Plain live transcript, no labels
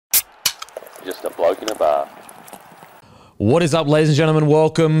just a bloke in a bar. What is up, ladies and gentlemen?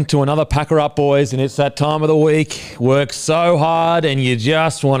 Welcome to another Packer Up, boys. And it's that time of the week. Work so hard and you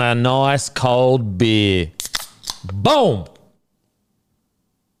just want a nice cold beer. Boom!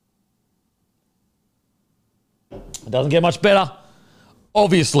 It doesn't get much better.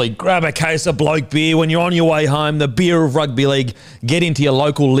 Obviously, grab a case of bloke beer when you're on your way home, the beer of rugby league. Get into your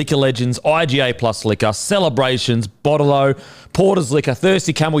local liquor legends, IGA Plus Liquor, Celebrations, Bottle-O, Porter's Liquor,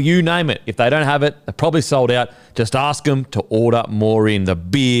 Thirsty Camel, you name it. If they don't have it, they're probably sold out. Just ask them to order more in. The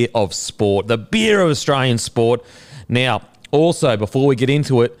beer of sport, the beer of Australian sport. Now, also, before we get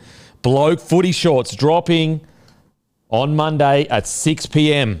into it, bloke footy shorts dropping on Monday at 6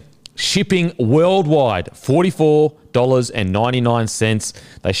 p.m. Shipping worldwide, $44.99.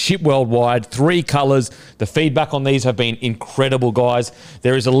 They ship worldwide, 3 colours. The feedback on these have been incredible, guys.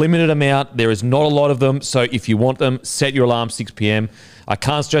 There is a limited amount. There is not a lot of them. So if you want them, set your alarm 6 p.m. I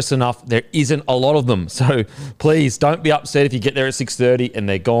can't stress enough, there isn't a lot of them. So please don't be upset if you get there at 6:30 and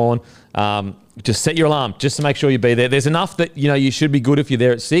they're gone. Just set your alarm just to make sure you be there. There's enough that you should be good if you're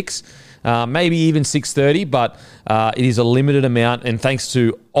there at 6. Maybe even 6:30, but it is a limited amount. And thanks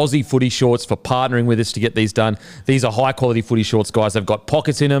to Aussie Footy Shorts for partnering with us to get these done. These are high-quality footy shorts, guys. They've got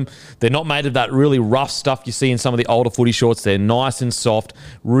pockets in them. They're not made of that really rough stuff you see in some of the older footy shorts. They're nice and soft,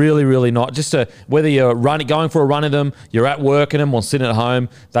 really, really nice. Just whether you're going for a run in them, you're at work in them, or sitting at home,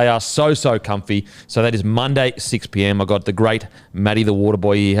 they are so, so comfy. So that is Monday, 6 p.m. I got the great Matty the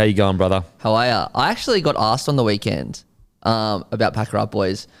Waterboy here. How you going, brother? How are you? I actually got asked on the weekend about Packer Up,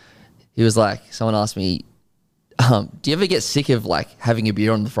 boys. He was like, someone asked me, do you ever get sick of like having a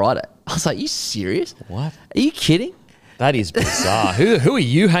beer on the Friday? I was like, you serious? What? Are you kidding? That is bizarre. Who are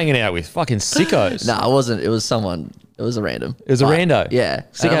you hanging out with? Fucking sickos. No, it wasn't. It was someone. It was a random. It was a rando? Yeah.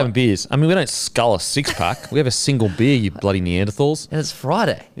 Sick of having beers. I mean, we don't scull a six-pack. We have a single beer, you bloody Neanderthals. And it's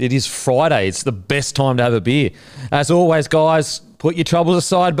Friday. It is Friday. It's the best time to have a beer. As always, guys, put your troubles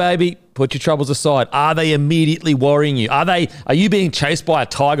aside, baby. Put your troubles aside. Are they immediately worrying you? Are you being chased by a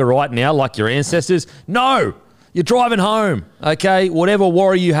tiger right now like your ancestors? No. You're driving home, okay? Whatever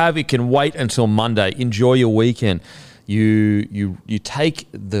worry you have, it can wait until Monday. Enjoy your weekend. You take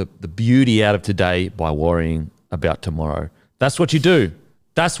the beauty out of today by worrying about tomorrow. That's what you do.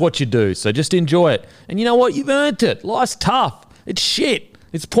 That's what you do. So just enjoy it. And you know what? You've earned it. Life's tough. It's shit.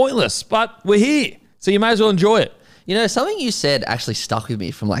 It's pointless, but we're here. So you may as well enjoy it. You know, something you said actually stuck with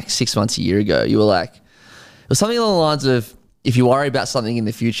me from like 6 months, a year ago. You were like, it was something along the lines of, if you worry about something in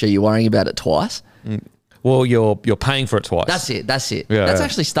the future, you're worrying about it twice. Well, you're paying for it twice. That's it. Yeah, That's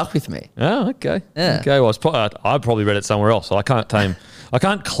actually stuck with me. Oh, okay. Yeah. Okay. Well, I probably read it somewhere else, so I can't claim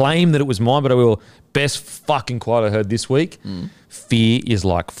that it was mine, but I will. Best fucking quote I heard this week. Fear is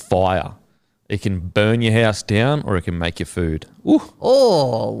like fire. It can burn your house down or it can make your food. Ooh.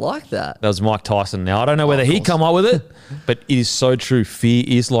 Oh, like that. That was Mike Tyson. Now, I don't know whether he come up with it, but it is so true. Fear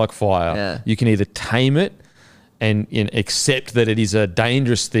is like fire. Yeah. You can either tame it and accept that it is a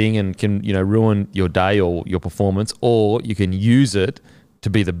dangerous thing and can ruin your day or your performance, or you can use it to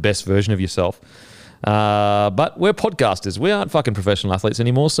be the best version of yourself. But we're podcasters. We aren't fucking professional athletes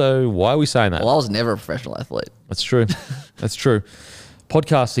anymore, so why are we saying that? Well, I was never a professional athlete. That's true. That's true.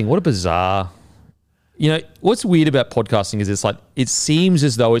 Podcasting, what a bizarre... what's weird about podcasting is it seems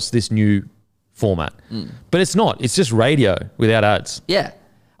as though it's this new format, but it's not. It's just radio without ads. Yeah.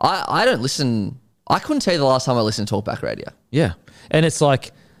 I don't listen... I couldn't tell you the last time I listened to Talkback Radio. Yeah. And it's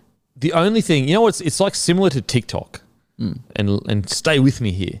like the only thing... it's like similar to TikTok. And stay with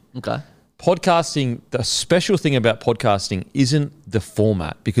me here. Okay. Podcasting, the special thing about podcasting isn't the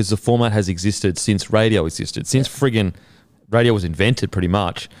format, because the format has existed since radio existed, since friggin' radio was invented pretty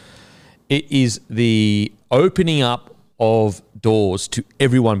much. It is the opening up of doors to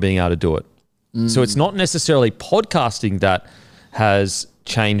everyone being able to do it. So it's not necessarily podcasting that has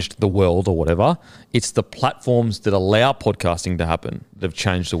changed the world or whatever. It's the platforms that allow podcasting to happen that have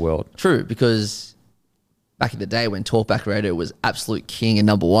changed the world. True, because back in the day when Talkback Radio was absolute king and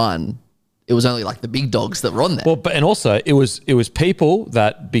number one, it was only like the big dogs that were on there. Well, and also it was people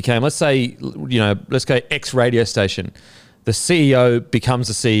that became, let's say, let's go X radio station. The CEO becomes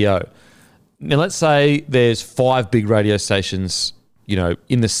the CEO. Now, let's say there's 5 big radio stations,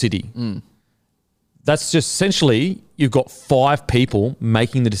 in the city. That's just essentially you've got 5 people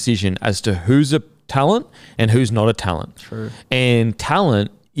making the decision as to who's a talent and who's not a talent. True. And talent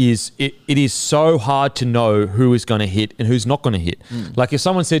is, it is so hard to know who is going to hit and who's not going to hit. Like if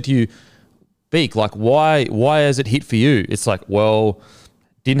someone said to you, Beak, like why has it hit for you? It's like, well,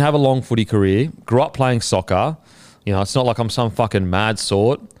 didn't have a long footy career, grew up playing soccer. It's not like I'm some fucking mad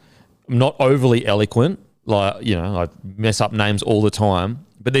sort. I'm not overly eloquent. Like, I mess up names all the time.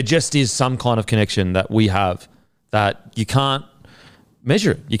 But there just is some kind of connection that we have that you can't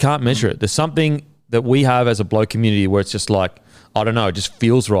measure it. You can't measure it. There's something that we have as a bloke community where it's just like, I don't know, it just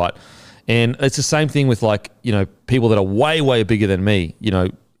feels right. And it's the same thing with like, you know, people that are way, way bigger than me. You know,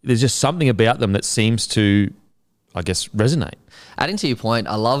 there's just something about them that seems to, I guess, resonate. Adding to your point,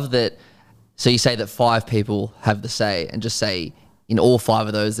 I love that. So you say that 5 people have the say, and just say in all 5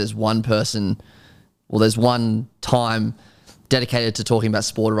 of those, there's one person, well, there's one time dedicated to talking about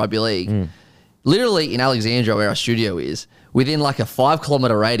sport or rugby league. Literally in Alexandria, where our studio is, within like a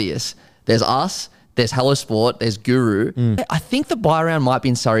 5-kilometre radius, there's us, there's Hello Sport, there's Guru. I think the buy round might be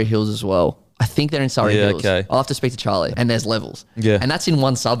in Surrey Hills as well. I think they're in Surrey Hills. Okay. I'll have to speak to Charlie. And there's Levels. Yeah. And that's in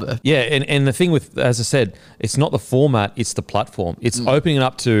one suburb. Yeah, and the thing with, as I said, it's not the format, it's the platform. It's opening it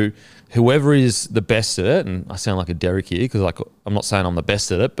up to whoever is the best at it. And I sound like a Derek here because like, I'm not saying I'm the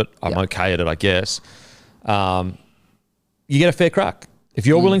best at it, but I'm okay at it, I guess. You get a fair crack. If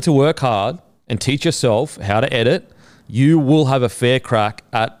you're willing to work hard and teach yourself how to edit, you will have a fair crack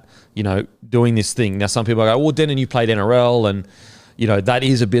at, you know, doing this thing. Now, some people go, well, Denon, you played NRL and, you know, that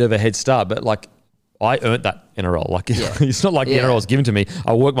is a bit of a head start, but like I earned that NRL. Like it's not like the NRL was given to me.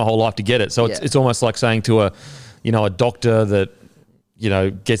 I worked my whole life to get it. So it's almost like saying to a, you know, a doctor that, you know,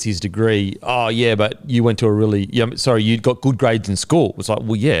 gets his degree. Oh yeah, but you went to a really, you got good grades in school. It's like,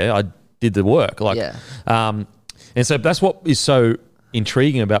 well, yeah, I did the work. Like, and so that's what is so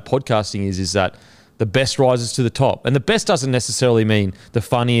intriguing about podcasting is that the best rises to the top. And the best doesn't necessarily mean the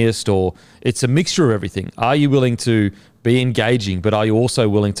funniest, or it's a mixture of everything. Are you willing to be engaging, but are you also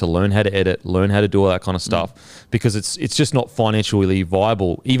willing to learn how to edit, learn how to do all that kind of stuff? Because it's just not financially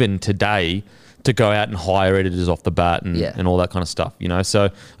viable, even today, to go out and hire editors off the bat and all that kind of stuff, you know? So,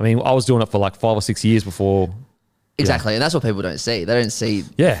 I mean, I was doing it for like 5 or 6 years before. Exactly. And that's what people don't see. They don't see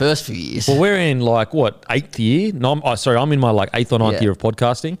the first few years. Well, we're in like, what, 8th year? No, I'm in my like 8th or 9th year of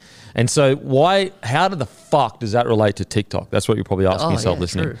podcasting. And so how the fuck does that relate to TikTok? That's what you're probably asking yourself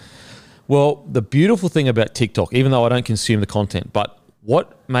listening. True. Well, the beautiful thing about TikTok, even though I don't consume the content, but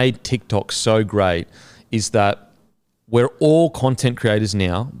what made TikTok so great is that we're all content creators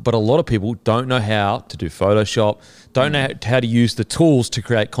now, but a lot of people don't know how to do Photoshop, don't know how to use the tools to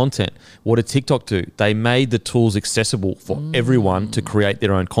create content. What did TikTok do? They made the tools accessible for everyone to create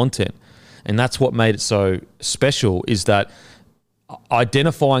their own content. And that's what made it so special, is that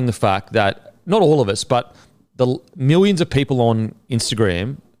identifying the fact that not all of us, but the millions of people on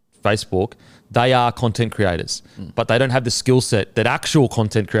Instagram, Facebook, they are content creators, but they don't have the skill set that actual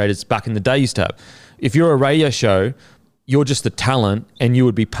content creators back in the day used to have. If you're a radio show, you're just the talent, and you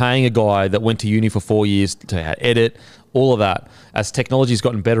would be paying a guy that went to uni for 4 years to edit, all of that. As technology's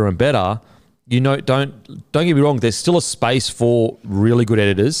gotten better and better, you know, don't get me wrong, there's still a space for really good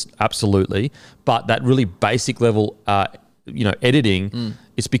editors, absolutely, but that really basic level, editing,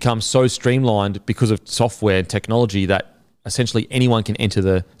 it's become so streamlined because of software and technology that essentially anyone can enter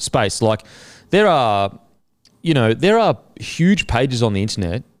the space. Like there are huge pages on the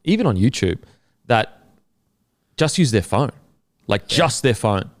internet, even on YouTube, that just use their phone, just their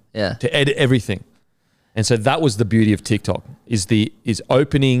phone to edit everything. And so that was the beauty of TikTok, is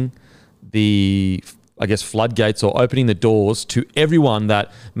opening the, I guess, floodgates, or opening the doors to everyone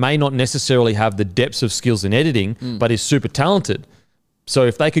that may not necessarily have the depths of skills in editing, but is super talented. So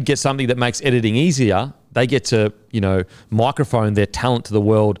if they could get something that makes editing easier, they get to, microphone their talent to the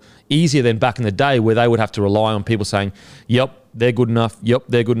world easier than back in the day, where they would have to rely on people saying, yep, they're good enough, yep,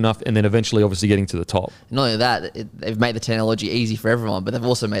 they're good enough, and then eventually obviously getting to the top. Not only that, they've made the technology easy for everyone, but they've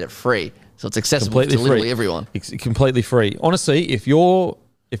also made it free. So it's accessible to literally everyone. It's completely free. Honestly, if you're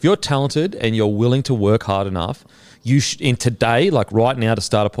talented and you're willing to work hard enough, in today, like right now, to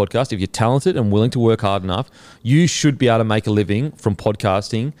start a podcast, if you're talented and willing to work hard enough, you should be able to make a living from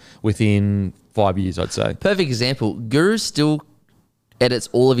podcasting within 5 years, I'd say. Perfect example. Guru still edits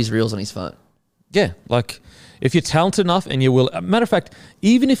all of his reels on his phone. Yeah, like if you're talented enough and you're willing, matter of fact,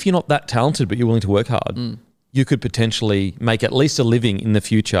 even if you're not that talented but you're willing to work hard, you could potentially make at least a living in the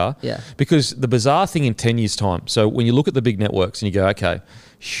future. Yeah. Because the bizarre thing in 10 years' time, so when you look at the big networks and you go, okay,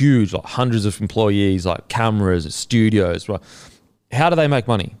 huge, like hundreds of employees, like cameras, studios, right? How do they make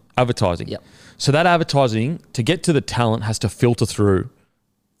money? Advertising. Yep. So that advertising, to get to the talent, has to filter through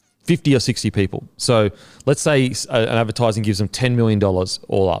 50 or 60 people. So let's say an advertising gives them $10 million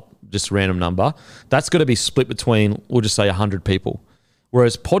all up, just a random number. That's got to be split between, we'll just say 100 people.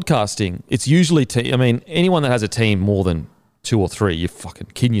 Whereas podcasting, it's usually, anyone that has a team more than 2 or 3, you're fucking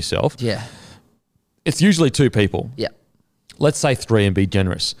kidding yourself. Yeah. It's usually 2 people. Yeah. Let's say 3 and be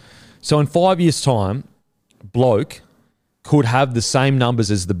generous. So in 5 years' time, bloke could have the same numbers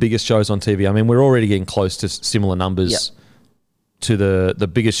as the biggest shows on TV. I mean, we're already getting close to similar numbers to the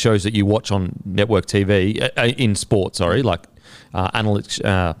biggest shows that you watch on network TV in sport, like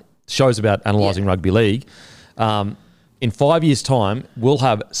shows about analysing rugby league. In 5 years' time, we'll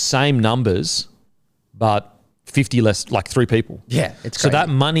have same numbers, but 50 less, like 3 people. Yeah, it's crazy. So that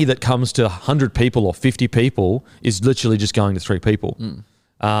money that comes to 100 people or 50 people is literally just going to 3 people.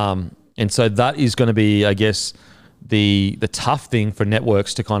 And so that is going to be, I guess, the tough thing for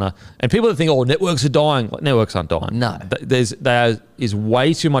networks to kind of, and people that think, oh, networks are dying. Like, networks aren't dying. No. There is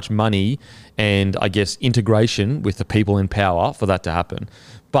way too much money and, I guess, integration with the people in power for that to happen.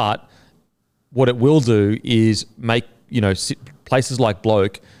 But what it will do is make, places like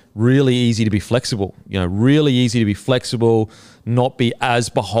Bloke really easy to be flexible, not be as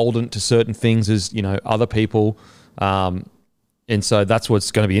beholden to certain things as, other people. And so that's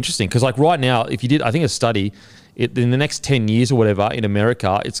what's going to be interesting. Because like right now, if you did, I think a study, in the next 10 years or whatever in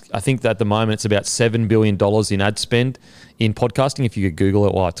America, I think that at the moment it's about $7 billion in ad spend in podcasting, if you could Google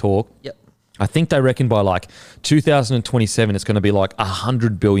it while I talk. Yep. I think they reckon by like 2027, it's going to be like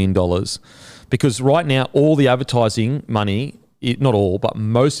 $100 billion. Because right now, all the advertising money, not all, but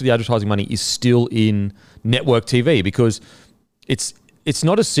most of the advertising money is still in network TV, because it's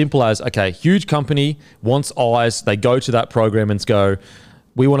not as simple as, okay, huge company wants eyes, they go to that program and go,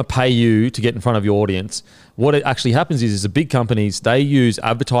 we want to pay you to get in front of your audience. What it actually happens is the big companies, they use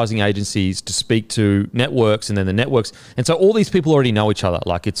advertising agencies to speak to networks, and then the networks. And so all these people already know each other.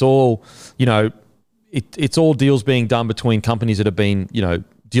 Like it's all, it's all deals being done between companies that have been,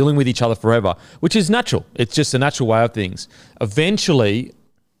 dealing with each other forever, which is natural. It's just a natural way of things. Eventually,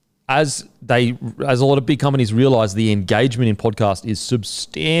 as a lot of big companies realize the engagement in podcast is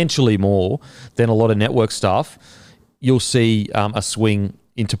substantially more than a lot of network stuff, you'll see a swing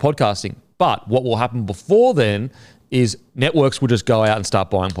into podcasting. But what will happen before then is networks will just go out and start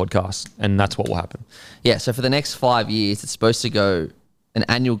buying podcasts, and that's what will happen. Yeah, so for the next 5 years, it's supposed to go an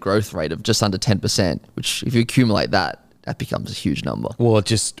annual growth rate of just under 10%, which if you accumulate that becomes a huge number. Well,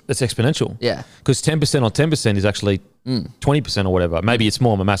 it's exponential. Yeah. Because 10% on 10% is actually 20% or whatever. Maybe it's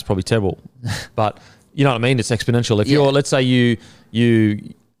more. My math's probably terrible. But you know what I mean? It's exponential. If you're, let's say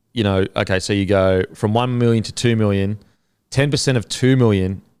okay, so you go from 1 million to 2 million, 10% of 2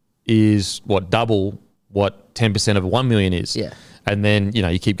 million is double what 10% of 1 million is. Yeah. And then,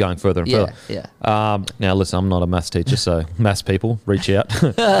 you keep going further and further. Yeah. Now, listen, I'm not a maths teacher, so maths people, reach out.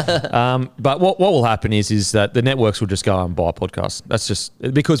 But what will happen is that the networks will just go and buy podcasts. That's just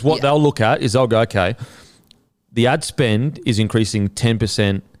because what they'll look at is they'll go, okay, the ad spend is increasing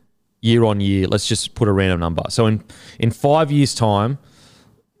 10% year on year. Let's just put a random number. So in 5 years' time,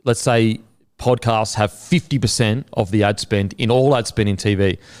 let's say podcasts have 50% of the ad spend in all ad spend in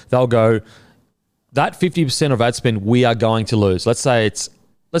TV. They'll go, that 50% of ad spend we are going to lose. Let's say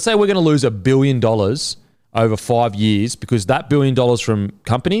we're going to lose $1 billion over 5 years, because that $1 billion from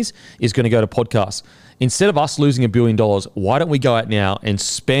companies is going to go to podcasts. Instead of us losing $1 billion, why don't we go out now and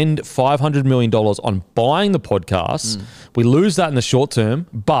spend $500 million on buying the podcasts? We lose that in the short term,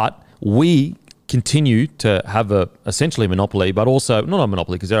 but we continue to have essentially a monopoly, but also not a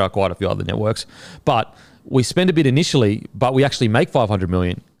monopoly because there are quite a few other networks, but we spend a bit initially, but we actually make $500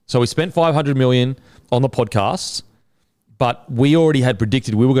 million. So we spent $500 million on the podcasts, but we already had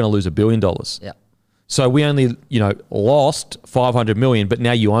predicted we were going to lose $1 billion. Yeah. So we only, lost $500 million, but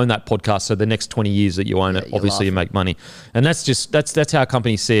now you own that podcast. So the next 20 years that you own it, obviously you make money. And that's how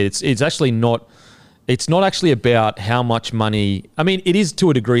companies see it. It's actually not, it's not actually about how much money, I mean, it is to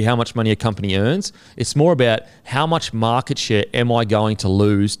a degree how much money a company earns. It's more about how much market share am I going to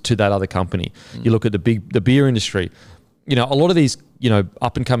lose to that other company. You look at the beer industry. A lot of these,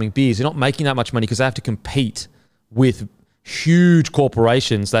 up and coming beers, they're not making that much money because they have to compete with huge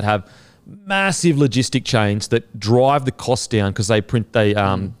corporations that have massive logistic chains that drive the cost down because they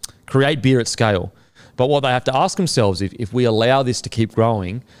create beer at scale. But what they have to ask themselves, if we allow this to keep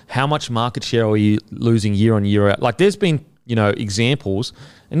growing, how much market share are you losing year on year out? Like there's been, examples,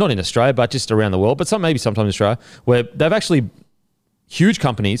 and not in Australia, but just around the world, but maybe sometimes in Australia, where they've actually, huge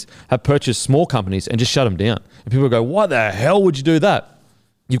companies have purchased small companies and just shut them down. And people go, why the hell would you do that?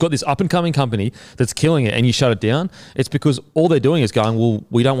 You've got this up-and-coming company that's killing it and you shut it down. It's because all they're doing is going, well,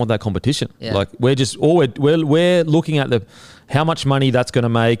 we don't want that competition. Yeah. Like we're looking at how much money that's going to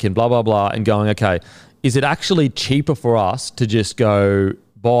make and blah, blah, blah, and going, okay, is it actually cheaper for us to just go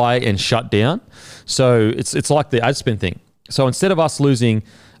buy and shut down? So it's like the ad spend thing. So instead of us losing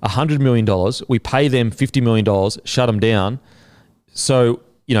 $100 million, we pay them $50 million, shut them down. So,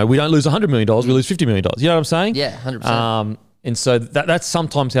 we don't lose $100 million, we lose $50 million. You know what I'm saying? Yeah, 100%. And so that's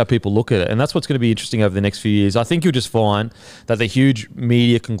sometimes how people look at it. And that's what's going to be interesting over the next few years. I think you'll just find that the huge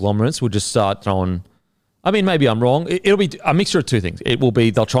media conglomerates will just start throwing I mean, maybe I'm wrong. It'll be a mixture of two things. It will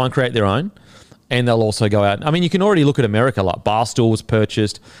be they'll try and create their own, and they'll also go out. I mean, you can already look at America. Like Barstool was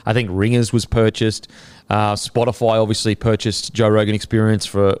purchased. I think Ringers was purchased. Spotify obviously purchased Joe Rogan Experience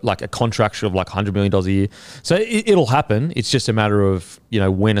for like a contract of like $100 million a year. So it'll happen. It's just a matter of,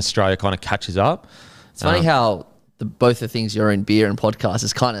 when Australia kind of catches up. It's funny how both the things you're in, beer and podcast,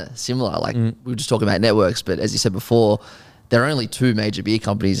 is kind of similar. Like we were just talking about networks, but as you said before, there are only 2 major beer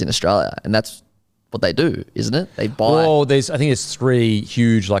companies in Australia, and that's what they do, isn't it? They buy. Well, I think there's 3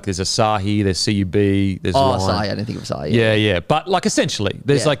 huge. Like there's Asahi, there's CUB, there's Lion. Asahi. I didn't think of Asahi. Yeah. But like essentially,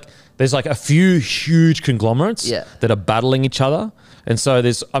 there's like a few huge conglomerates that are battling each other. And so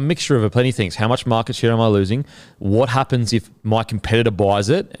there's a mixture of plenty of things. How much market share am I losing? What happens if my competitor buys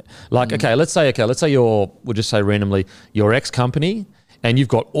it? Like, let's say we'll just say randomly, your ex company, and you've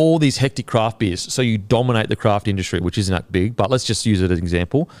got all these hectic craft beers. So you dominate the craft industry, which isn't that big, but let's just use it as an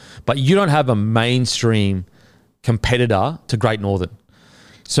example. But you don't have a mainstream competitor to Great Northern.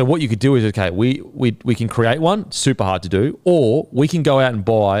 So what you could do is, we can create one, super hard to do, or we can go out and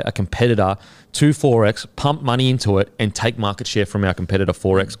buy a competitor to 4X, pump money into it, and take market share from our competitor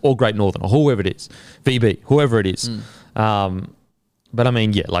 4X or Great Northern or whoever it is, VB, whoever it is. But I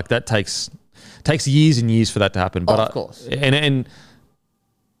mean, like that takes years and years for that to happen. But of course. And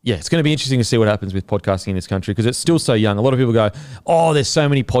yeah, it's going to be interesting to see what happens with podcasting in this country because it's still so young. A lot of people go, oh, there's so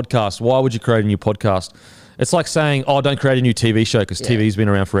many podcasts. Why would you create a new podcast? It's like saying, oh, don't create a new TV show because TV's been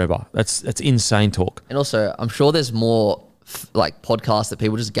around forever. That's insane talk. And also, I'm sure there's more like podcasts that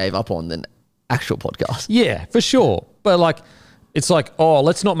people just gave up on than actual podcasts. Yeah, for sure. But like, it's like, oh,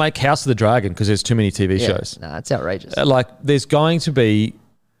 let's not make House of the Dragon because there's too many TV shows. Nah, it's outrageous. Like, there's going to be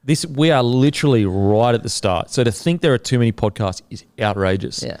this. We are literally right at the start. So to think there are too many podcasts is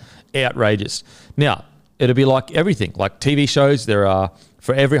outrageous. Yeah, outrageous. Now, it'll be like everything. Like TV shows, there are.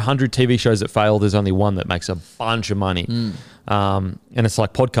 For every 100 TV shows that fail, there's only one that makes a bunch of money. And it's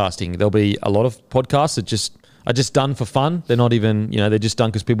like podcasting. There'll be a lot of podcasts that are just done for fun. They're not even, they're just done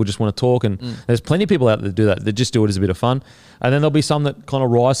because people just want to talk. And there's plenty of people out there that do that. They just do it as a bit of fun. And then there'll be some that kind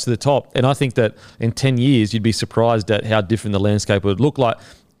of rise to the top. And I think that in 10 years, you'd be surprised at how different the landscape would look like.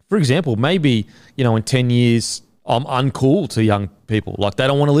 For example, maybe, in 10 years, I'm uncool to young people. Like they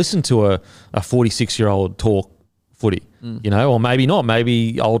don't want to listen to a 46-year-old talk footy, or maybe not.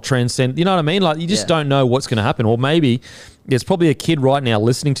 Maybe I'll transcend, you know what I mean? Like you just don't know what's going to happen. Or maybe there's probably a kid right now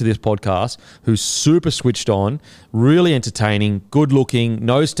listening to this podcast who's super switched on, really entertaining, good looking,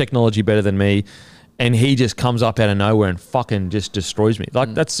 knows technology better than me, and he just comes up out of nowhere and fucking just destroys me.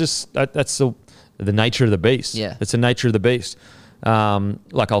 Like that's just, that's the nature of the beast. Yeah. It's the nature of the beast.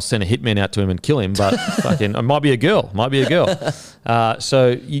 Like I'll send a hitman out to him and kill him, but fucking, it might be a girl.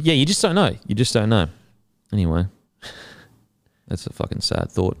 So yeah, you just don't know. You just don't know. Anyway. That's a fucking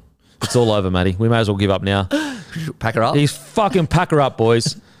sad thought. It's all over, Matty. We may as well give up now. Pack her up. He's fucking pack her up,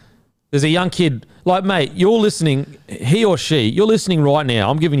 boys. There's a young kid, like, mate, you're listening, he or she, you're listening right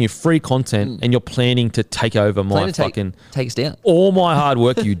now. I'm giving you free content and you're planning to take over my fucking... Take us down. All my hard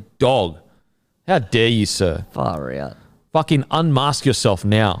work, you dog. How dare you, sir? Far out. Fucking unmask yourself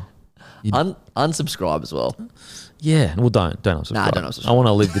now. Unsubscribe as well. Yeah, well, don't unsubscribe. Nah, don't unsubscribe. I want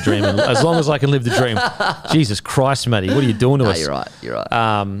to live the dream, and as long as I can live the dream. Jesus Christ, Matty, what are you doing to us? You're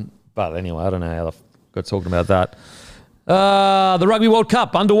right. But anyway, I don't know how I got talking about that. The Rugby World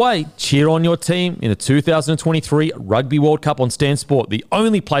Cup underway. Cheer on your team in the 2023 Rugby World Cup on Stan Sport, the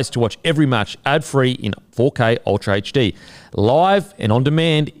only place to watch every match ad-free in 4K Ultra HD. Live and on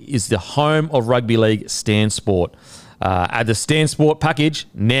demand is the home of rugby league, Stan Sport. Add the Stan Sport package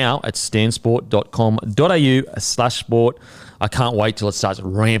now at stansport.com.au/sport. I can't wait till it starts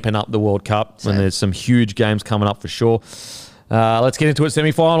ramping up the World Cup when there's some huge games coming up for sure. Let's get into it.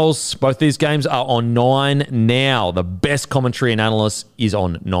 Semi-finals. Both these games are on 9 now. The best commentary and analysis is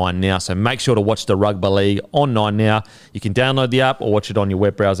on 9 now. So make sure to watch the Rugby League on 9 now. You can download the app or watch it on your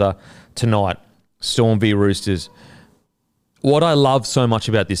web browser tonight. Storm v Roosters. What I love so much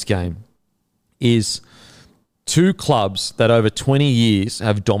about this game is two clubs that over 20 years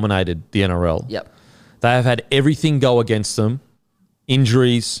have dominated the NRL. Yep. They have had everything go against them.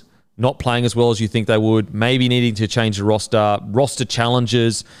 Injuries, not playing as well as you think they would, maybe needing to change the roster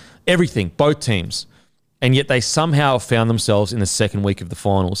challenges, everything, both teams. And yet they somehow found themselves in the second week of the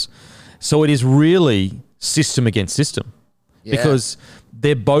finals. So it is really system against system because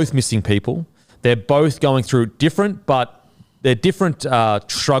they're both missing people. They're both going through different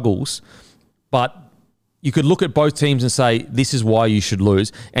struggles, but you could look at both teams and say, this is why you should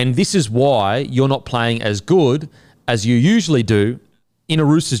lose. And this is why you're not playing as good as you usually do in a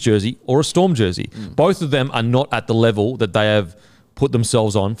Roosters jersey or a Storm jersey. Both of them are not at the level that they have put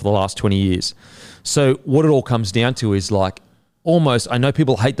themselves on for the last 20 years. So what it all comes down to is like almost, I know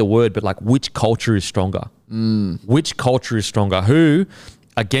people hate the word, but like which culture is stronger? Which culture is stronger? Who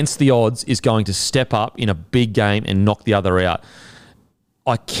against the odds is going to step up in a big game and knock the other out?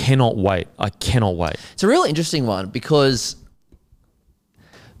 I cannot wait. I cannot wait. It's a really interesting one because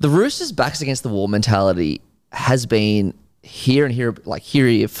the Roosters' backs against the wall mentality has been here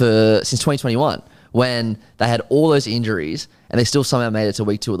for since 2021 when they had all those injuries and they still somehow made it to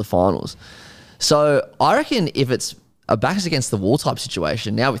week 2 of the finals. So I reckon if it's a backs against the wall type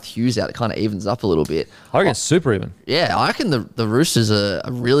situation, now with Hughes out, it kind of evens up a little bit. I reckon it's super even. Yeah, I reckon the Roosters are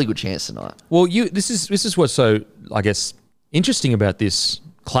a really good chance tonight. Well, this is what's so, I guess, interesting about this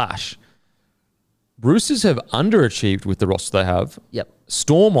clash. Roosters have underachieved with the roster they have. Yep.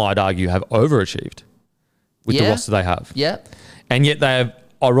 Storm, I'd argue, have overachieved with the roster they have. Yeah. And yet they have,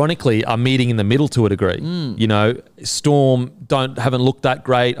 ironically, are meeting in the middle to a degree. You know, Storm haven't looked that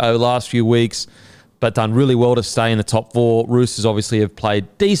great over the last few weeks, but done really well to stay in the top 4. Roosters obviously have played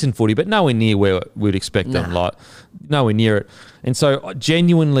decent footy, but nowhere near where we'd expect them. Like, nowhere near it. And so,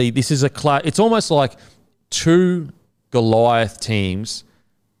 genuinely, this is it's almost like 2 Goliath teams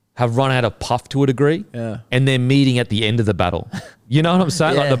have run out of puff to a degree, and they're meeting at the end of the battle. You know what I'm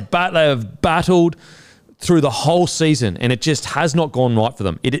saying? Like they have battled through the whole season, and it just has not gone right for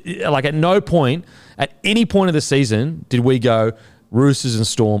them. Like at no point, at any point of the season, did we go, Roosters and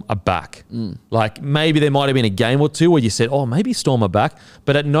Storm are back. Like maybe there might have been a game or two where you said, oh, maybe Storm are back,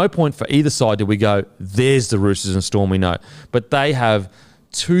 but at no point for either side did we go, there's the Roosters and Storm we know. But they have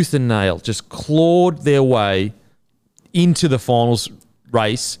tooth and nail just clawed their way into the finals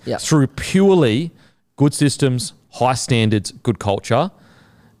race through purely good systems, high standards, good culture,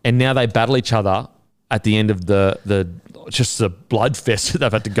 and now they battle each other at the end of the blood fest that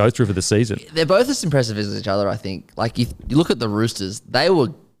they've had to go through for the season. They're both as impressive as each other, I think. Like you look at the Roosters, they were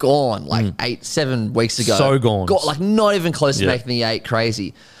gone like 7 weeks ago. So gone. Like not even close to making the 8.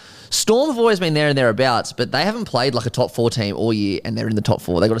 Crazy. Storm have always been there and thereabouts, but they haven't played like a top 4 team all year, and they're in the top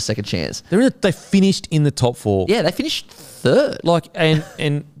 4. They got a second chance. They finished in the top 4. Yeah, they finished 3rd.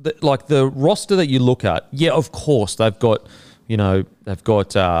 Like the roster that you look at, of course they've got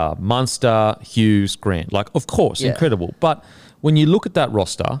Munster, Hughes, Grant. Like of course, incredible. But when you look at that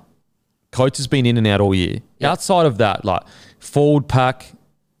roster, Coates has been in and out all year. Outside of that, like forward pack,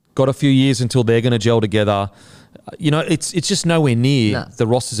 got a few years until they're going to gel together. It's just nowhere near the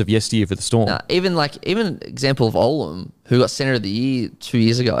rosters of yesteryear for the Storm. Even an example of Olam, who got Centre of the Year 2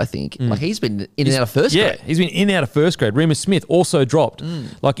 years ago, I think. Like he's been in and out of first grade. Yeah, he's been in and out of first grade. Remus Smith also dropped.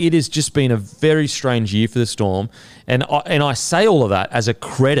 Like it has just been a very strange year for the Storm, and I say all of that as a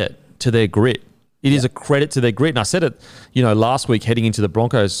credit to their grit. It is a credit to their grit, and I said it, last week heading into the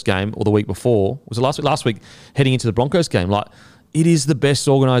Broncos game, or the week before. Was it last week? Last week heading into the Broncos game, like. It is the best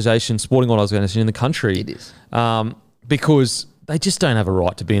sporting organisation in the country. It is. Because they just don't have a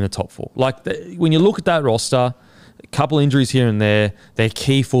right to be in the top 4. Like, when you look at that roster, a couple injuries here and there, their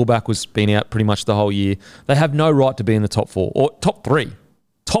key fullback was been out pretty much the whole year. They have no right to be in the top 4 or top 3.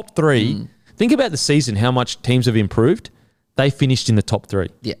 Top 3. Think about the season, how much teams have improved. They finished in the top 3.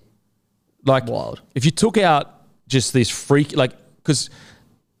 Yeah. Like, wild. If you took out just this freak, like, because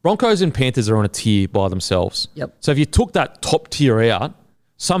Broncos and Panthers are on a tier by themselves. Yep. So if you took that top tier out,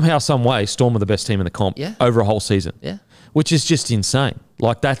 somehow, some way, Storm are the best team in the comp over a whole season. Yeah. Which is just insane.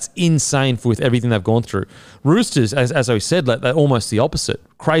 Like, that's insane with everything they've gone through. Roosters, as I said, they're almost the opposite.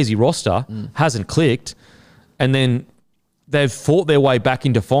 Crazy roster, hasn't clicked, and then they've fought their way back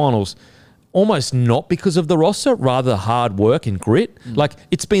into finals almost not because of the roster, rather hard work and grit. Like,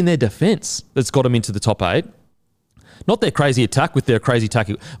 it's been their defense that's got them into the top 8. Not their crazy attack with their crazy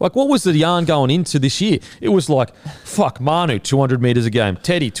tackle. Like, what was the yarn going into this year? It was like, Manu, 200 metres a game.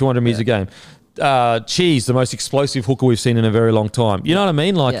 Teddy, 200 metres a game. Cheese, the most explosive hooker we've seen in a very long time. You know what I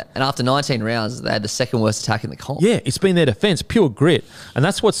mean? Like, and after 19 rounds, they had the second worst attack in the comp. Yeah, it's been their defence, pure grit. And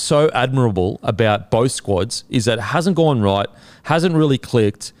that's what's so admirable about both squads is that it hasn't gone right, hasn't really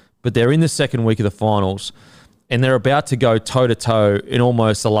clicked, but they're in the second week of the finals and they're about to go toe-to-toe in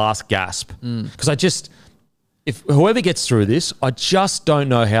almost the last gasp. Because if whoever gets through this, I just don't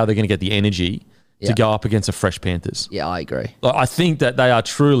know how they're going to get the energy to go up against a fresh Panthers. Yeah, I agree. Like, I think that they are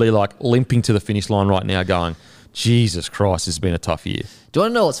truly like limping to the finish line right now going, Jesus Christ, this has been a tough year. Do you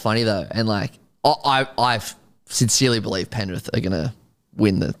want to know what's funny though? And like, I sincerely believe Penrith are going to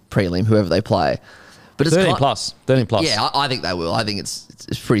win the prelim, whoever they play. But it's 13 plus. Yeah, I think they will. I think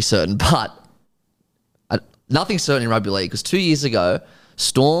it's pretty certain. But nothing's certain in rugby league because 2 years ago,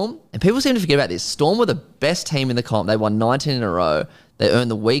 Storm, and people seem to forget about this, Storm were the best team in the comp. They won 19 in a row. They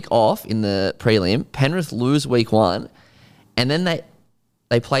earned the week off in the prelim. Penrith lose week 1. And then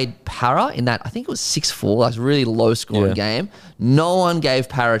they played Para in that, I think it was 6-4, like really low scoring game. No one gave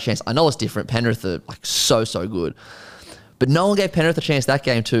Para a chance. I know it's different. Penrith are like so good. But no one gave Penrith a chance that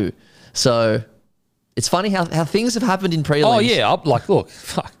game too. So it's funny how things have happened in prelims. Oh, yeah. Look,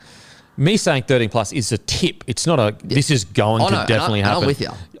 fuck. Me saying 13 plus is a tip. It's not a, this is going to definitely happen. I'm with you.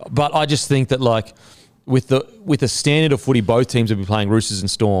 But I just think that like, with the standard of footy, both teams will be playing Roosters and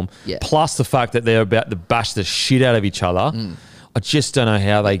Storm, plus the fact that they're about to bash the shit out of each other. I just don't know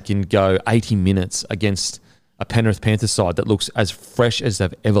how they can go 80 minutes against a Penrith Panthers side that looks as fresh as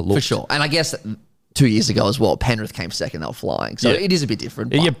they've ever looked. For sure. And I guess 2 years ago as well, Penrith came second, they were flying. So it is a bit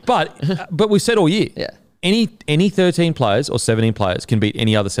different. But we've said all year. Yeah. Any 13 players or 17 players can beat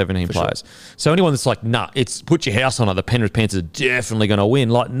any other 17 players. Sure. So anyone that's like, nah, it's put your house on it, the Penrith Panthers are definitely going to win.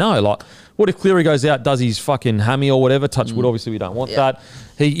 Like, no, like, what if Cleary goes out, does his fucking hammy or whatever, touch wood, obviously we don't want that.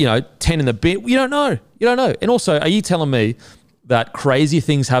 He, 10 in the bit, you don't know. And also, are you telling me that crazy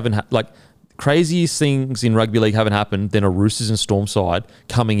things haven't, craziest things in rugby league haven't happened than a Roosters and Storm side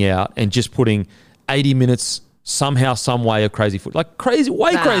coming out and just putting 80 minutes somehow, some way of crazy foot. Like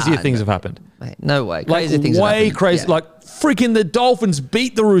crazier things have happened. Mate, no way. Crazy things have happened. Crazy. Yeah. Like freaking the Dolphins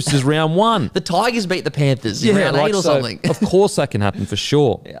beat the Roosters round 1. The Tigers beat the Panthers in round 8 or something. Of course that can happen for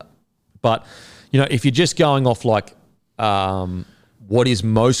sure. Yeah. But, if you're just going off like what is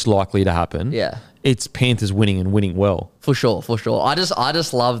most likely to happen, it's Panthers winning and winning well. For sure. I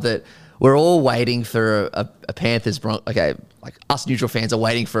just love that we're all waiting for a Panthers like us neutral fans are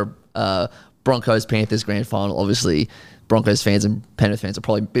waiting for Broncos Panthers grand final. Obviously, Broncos fans and Penrith fans are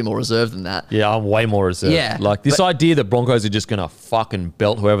probably a bit more reserved than that. Yeah, I'm way more reserved. Yeah, like this idea that Broncos are just gonna fucking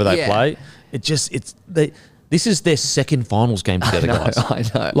belt whoever they play. This is their second finals game together, guys. I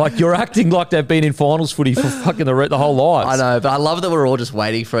know. Like you're acting like they've been in finals footy for fucking the whole lives. I know, but I love that we're all just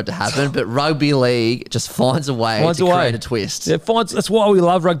waiting for it to happen. But rugby league just finds a way to create a twist. Yeah, that's why we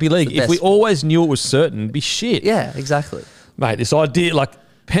love rugby league. If we always knew it was certain, it'd be shit. Yeah, exactly. Mate, this idea, like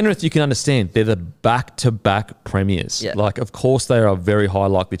Penrith, you can understand, they're the back-to-back premiers. Yeah. Like, of course, they are a very high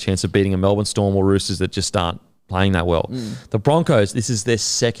likely chance of beating a Melbourne Storm or Roosters that just aren't playing that well. The Broncos, this is their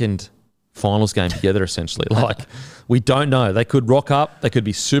second finals game together, essentially. Like, we don't know. They could rock up. They could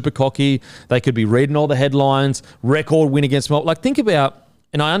be super cocky. They could be reading all the headlines. Record win against Melbourne. Like, think about,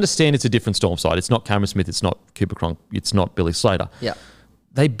 and I understand it's a different Storm side. It's not Cameron Smith. It's not Cooper Cronk. It's not Billy Slater. Yeah.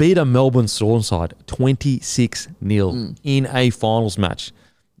 They beat a Melbourne Storm side 26-0 in a finals match.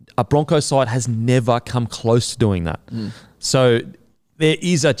 A Broncos side has never come close to doing that. So there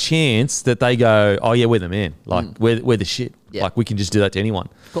is a chance that they go, oh yeah, we're the man. Like we're the shit. Yeah. Like we can just do that to anyone.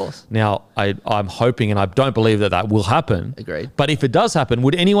 Of course. Now I'm hoping, and I don't believe that will happen. Agreed. But if it does happen,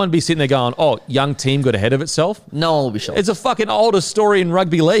 would anyone be sitting there going, oh, young team got ahead of itself? No one will be shocked. It's a fucking older story in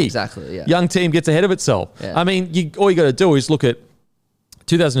rugby league. Exactly. Yeah. Young team gets ahead of itself. Yeah. I mean, all you got to do is look at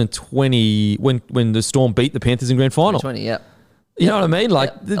 2020 when the Storm beat the Panthers in grand final. 2020, yeah. You know what I mean?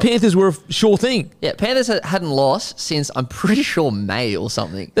 Like, the Panthers were a sure thing. Yeah, Panthers hadn't lost since, I'm pretty sure, May or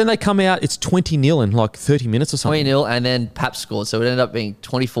something. Then they come out, it's 20-0 in like 30 minutes or something. 20-0, and then Pap scored, so it ended up being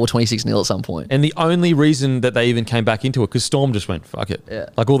 24, 26-0 at some point. And the only reason that they even came back into it, because Storm just went, fuck it. Yeah.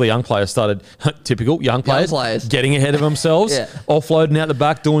 Like, all the young players started, typical young players, getting ahead of themselves, offloading out the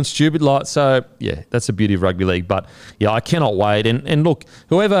back, doing stupid. So, yeah, that's the beauty of rugby league. But, yeah, I cannot wait. And look,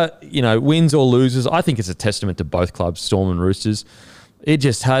 whoever, wins or loses, I think it's a testament to both clubs, Storm and Roosters. It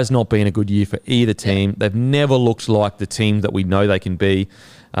just has not been a good year for either team. They've never looked like the team that we know they can be.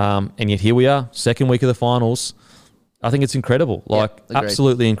 And yet here we are, second week of the finals. I think it's incredible.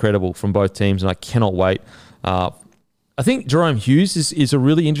 Absolutely incredible from both teams, and I cannot wait. I think Jerome Hughes is a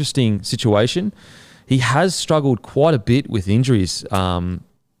really interesting situation. He has struggled quite a bit with injuries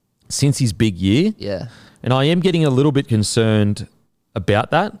since his big year. Yeah. And I am getting a little bit concerned about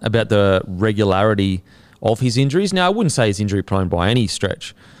that, about the regularity of his injuries. Now, I wouldn't say he's injury prone by any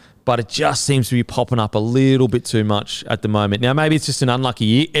stretch, but it just seems to be popping up a little bit too much at the moment. Now, maybe it's just an unlucky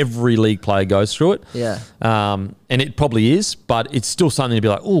year. Every league player goes through it. Yeah. And it probably is, but it's still something to be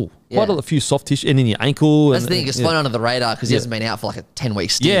like, oh, quite a few soft tissue, and in your ankle. That's the thing, it's flown under the radar because he hasn't been out for like a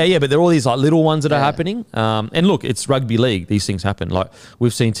 10-week stint. Yeah, but there are all these like little ones that are happening. And look, it's rugby league. These things happen. Like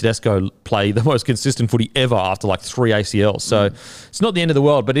we've seen Tedesco play the most consistent footy ever after like 3 ACLs. So it's not the end of the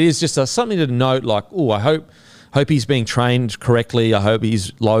world, but it is just something to note. Like, I hope he's being trained correctly. I hope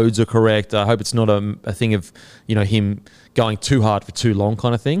his loads are correct. I hope it's not a thing of him going too hard for too long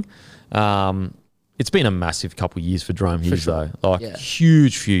kind of thing. It's been a massive couple of years for Jerome Hughes, though.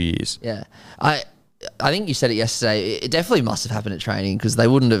 Huge few years. Yeah. I think you said it yesterday. It definitely must have happened at training because they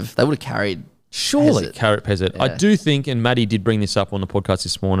would have carried Surely Pezzett. Carrot Pezzett. I Yeah. do think, and Matty did bring this up on the podcast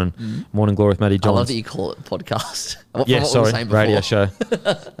this morning, Morning Glory with Matty I Johns. love that you call it podcast. From Yeah, what we were sorry, saying before. radio show.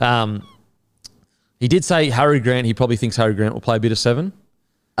 He did say Harry Grant, he probably thinks Harry Grant will play a bit of 7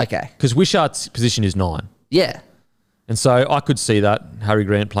 Okay. because Wishart's position is 9. Yeah. And so I could see that, Harry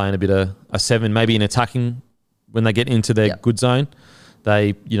Grant playing a bit of a 7, maybe in attacking when they get into their Yep. good zone.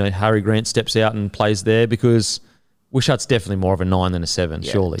 Harry Grant steps out and plays there because Wishart's definitely more of a 9 than a 7,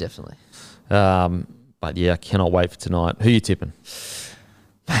 Yeah, surely. definitely. But yeah, I cannot wait for tonight. Who are you tipping?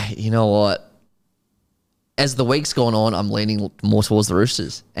 Mate, you know what? As the week's gone on, I'm leaning more towards the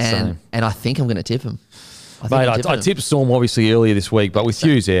Roosters. Same. And I think I'm going to tip them. Mate, I tipped Storm obviously earlier this week, but with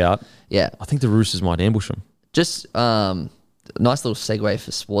Hughes out, Yeah. I think the Roosters might ambush them. Just nice little segue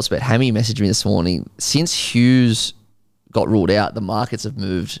for sports bet. Hammy messaged me this morning. Since Hughes got ruled out, the markets have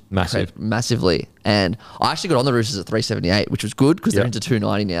moved massively. And I actually got on the Roosters at 378, which was good because they're into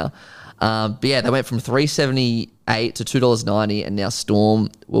 290 now. But yeah, they went from 378 to $2.90, and now Storm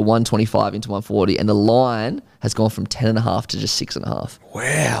were 125 into 140, and the line has gone from 10.5 to just 6.5.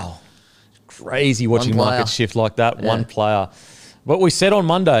 Wow. Crazy watching One player. markets shift like that. Yeah. One player. What we said on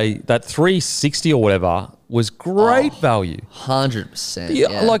Monday, that 360 or whatever was great value. 100%.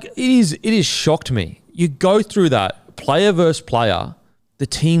 Yeah, like it is shocked me. You go through that player versus player, the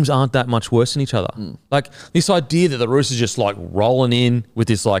teams aren't that much worse than each other. Like this idea that the Roosters just like rolling in with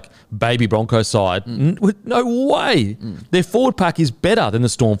this like baby Bronco side, no way. Their forward pack is better than the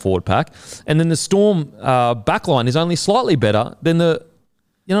Storm forward pack, and then the Storm back line is only slightly better than the,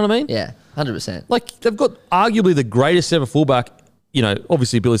 you know what I mean? Yeah, 100%. Like they've got arguably the greatest ever fullback.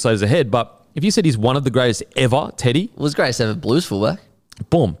 Obviously Billy Slater's ahead, but if you said he's one of the greatest ever, Teddy, It was greatest ever Blues fullback.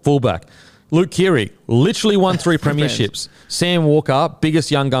 boom, fullback. Luke Keary literally won 3 premierships. Sam Walker, biggest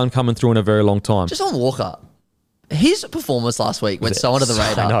young gun coming through in a very long time. Just on Walker, his performance last week went so under the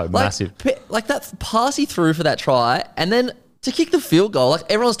radar. I know, massive. Like that pass he threw for that try, and then to kick the field goal. Like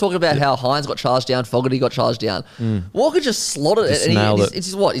everyone's talking about how Hines got charged down, Fogarty got charged down. Walker just slotted Just it. And nailed it. It's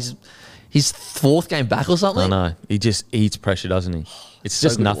his 4th game back or something. I know. He just eats pressure, doesn't he? It's So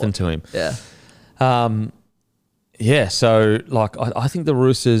just good to nothing watch. to him. Yeah. Yeah, so like I think the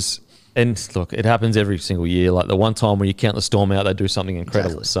Roosters, and look, it happens every single year. Like the one time when you count the Storm out, they do something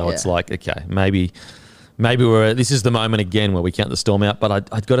incredible. Exactly, So yeah. it's like, okay, maybe this is the moment again where we count the Storm out. But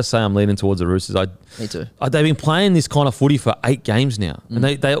I've got to say I'm leaning towards the Roosters. Me too. They've been playing this kind of footy for 8 games now, and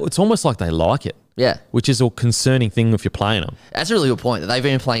they it's almost like they like it. Yeah. Which is a concerning thing if you're playing them. That's a really good point that they've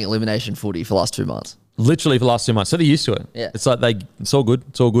been playing elimination footy for the last 2 months. Literally for the last 2 months. So they're used to it. Yeah. It's like it's all good.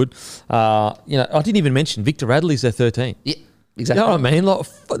 It's all good. I didn't even mention Victor Radley's their 13. Yeah, You exactly. know what I mean? Like,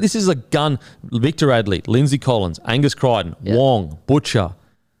 this is a gun. Victor Radley, Lindsay Collins, Angus Crichton, Yeah. Wong, Butcher.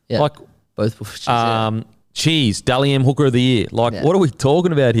 Yeah. Like, Both Bushers, yeah. Cheese, Dally M Hooker of the Year. Like, Yeah. what are we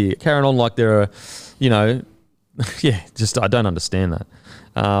talking about here? Carrying on like they're just I don't understand that.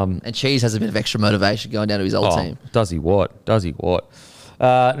 And Cheese has a bit of extra motivation going down to his old team. Does he what? Does he what?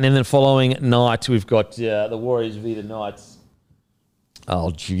 And then the following night, we've got the Warriors v the Knights.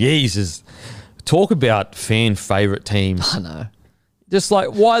 Oh, Jesus. Talk about fan favourite teams. I know. Just like,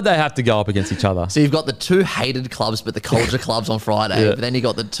 why'd they have to go up against each other? So you've got the 2 hated clubs, but the culture clubs on Friday. Yeah. But then you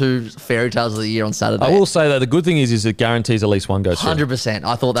got the 2 fairy tales of the year on Saturday. I will say that the good thing is it guarantees at least one goes through. 100%.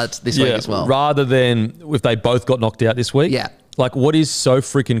 I thought that's this week as well. Rather than if they both got knocked out this week. Yeah. Like, what is so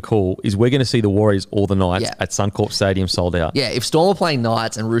freaking cool is we're going to see the Warriors all the nights Yeah. at Suncorp Stadium sold out. Yeah, if Storm were playing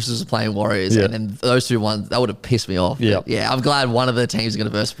Knights and Roosters were playing Warriors, Yeah. and then those 2 ones, that would have pissed me off. Yeah. But yeah, I'm glad one of the teams is going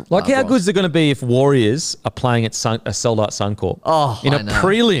to verse. Like, how Bronx. good is it going to be if Warriors are playing at a sold-out Suncorp? Oh, in I a know.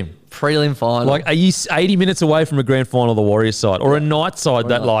 prelim. Prelim final. Like, are you 80 minutes away from a grand final of the Warriors side? Or a Knights side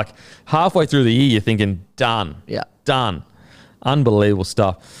that, not. like, halfway through the year, you're thinking, done. Yeah. Done. Unbelievable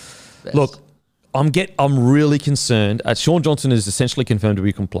stuff. Best. Look, I'm really concerned. Sean Johnson is essentially confirmed to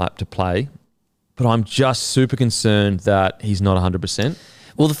be to play, but I'm just super concerned that he's not 100%.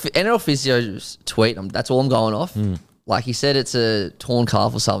 Well, the NRL physio's tweet, that's all I'm going off. Like he said, it's a torn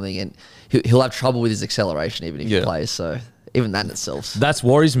calf or something, and he'll have trouble with his acceleration even if he Yeah. plays. So even that in itself. That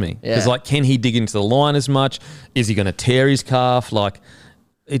worries me. Because, Yeah. like, can he dig into the line as much? Is he going to tear his calf? Like,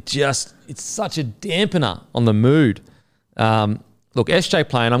 it's such a dampener on the mood. Look, SJ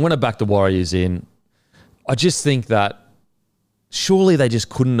playing, I'm going to back the Warriors in. I just think that surely they just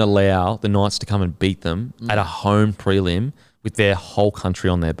couldn't allow the Knights to come and beat them at a home prelim with their whole country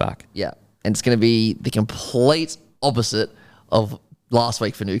on their back. Yeah. And it's going to be the complete opposite of last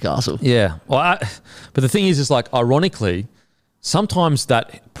week for Newcastle. Yeah. Well, but the thing is like, ironically, sometimes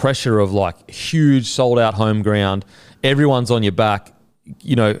that pressure of like huge sold out home ground, everyone's on your back,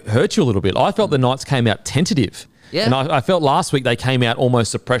 hurts you a little bit. I felt the Knights came out tentative. Yeah. And I felt last week they came out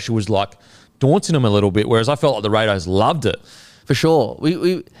almost the pressure was like daunting them a little bit, whereas I felt like the Raiders loved it. For sure.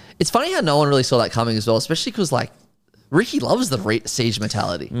 It's funny how no one really saw that coming as well, especially because, like, Ricky loves the siege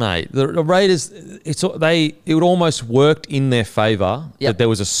mentality. Mate, the Raiders, it would almost worked in their favour that there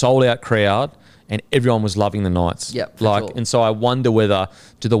was a sold-out crowd and everyone was loving the Knights. Yep, sure. And so I wonder whether,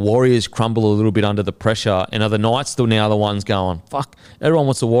 do the Warriors crumble a little bit under the pressure, and are the Knights still now the ones going, fuck, everyone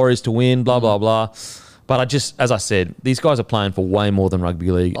wants the Warriors to win, blah, blah, blah. But I just, as I said, these guys are playing for way more than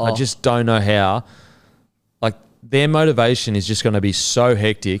rugby league. I just don't know how. Like, their motivation is just going to be so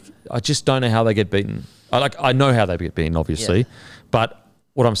hectic. I just don't know how they get beaten. I know how they get beaten, obviously. But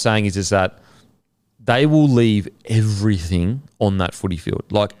what I'm saying is that they will leave everything on that footy field.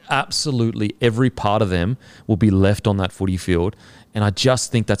 Like, absolutely every part of them will be left on that footy field. And I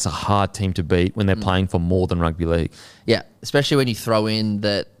just think that's a hard team to beat when they're playing for more than rugby league. Yeah, especially when you throw in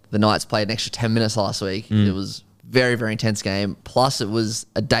that the Knights played an extra 10 minutes last week. It was very, very intense game. Plus, it was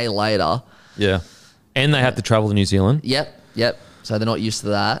a day later. Yeah. And they have to travel to New Zealand. Yep. So they're not used to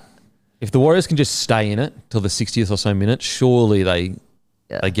that. If the Warriors can just stay in it till the 60th or so minute, surely they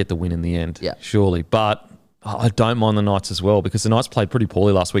get the win in the end. Yeah. Surely. But I don't mind the Knights as well, because the Knights played pretty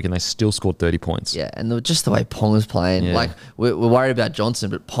poorly last week and they still scored 30 points. Yeah, and just the way Ponga's playing. Yeah. Like, we're worried about Johnson,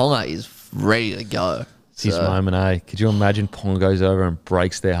 but Ponga is ready to go. It's his moment, eh? Could you imagine Ponga goes over and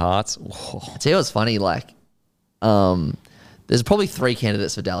breaks their hearts? Oh. I tell you what's funny, like, there's probably 3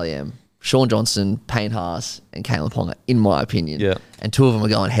 candidates for Dally M. Sean Johnson, Payne Haas, and Kalen Ponga, in my opinion. Yeah. And 2 of them are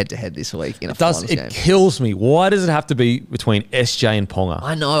going head-to-head this week in a finals game. It kills me. Why does it have to be between SJ and Ponga?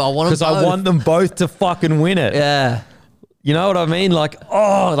 I know. I want them both. Because I want them both to fucking win it. Yeah. You know what I mean? Like,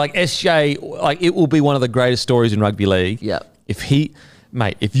 like SJ, like, it will be one of the greatest stories in rugby league. Yeah. If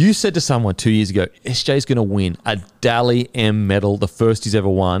you said to someone 2 years ago, SJ's going to win a Dally M medal, the first he's ever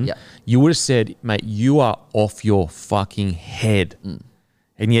won, you would have said, mate, you are off your fucking head.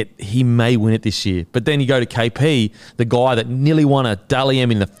 And yet he may win it this year. But then you go to KP, the guy that nearly won a Dally M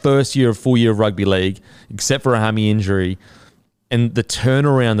in the first full year of rugby league, except for a hammy injury, and the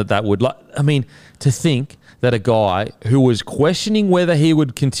turnaround that would, like, I mean, to think that a guy who was questioning whether he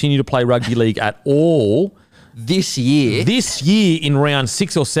would continue to play rugby league at all this year in round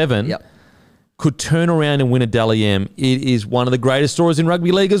 6 or 7 could turn around and win a Dally M. It is one of the greatest stories in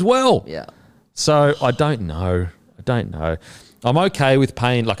rugby league as well. Yeah. So I don't know. I'm okay with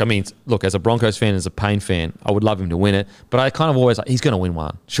Payne. Like, I mean, look, as a Broncos fan, as a Payne fan, I would love him to win it. But I kind of always like, he's going to win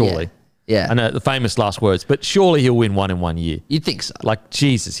one, surely. Yeah. I know the famous last words, but surely he'll win one in 1 year. You'd think so. Like,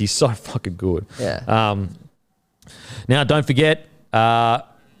 Jesus, he's so fucking good. Yeah. Now, don't forget,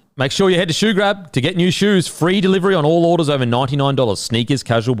 make sure you head to Shoe Grab to get new shoes. Free delivery on all orders over $99. Sneakers,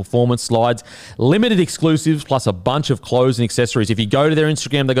 casual, performance, slides, limited exclusives, plus a bunch of clothes and accessories. If you go to their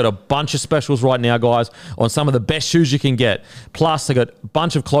Instagram, they've got a bunch of specials right now, guys, on some of the best shoes you can get. Plus, they've got a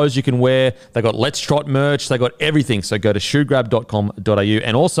bunch of clothes you can wear. They've got Let's Trot merch. They've got everything. So go to shoegrab.com.au.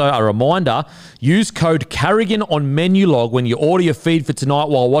 And also, a reminder, use code Carrigan on menu log when you order your feed for tonight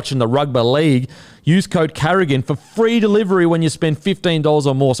while watching the Rugby League. Use code Carrigan for free delivery when you spend $15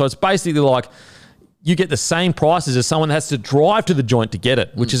 or more. So it's basically like you get the same prices as someone that has to drive to the joint to get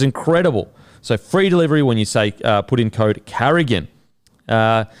it, which is incredible. So free delivery when you say put in code Carrigan.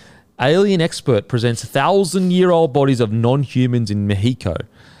 Alien Expert presents 1,000-year-old bodies of non-humans in Mexico.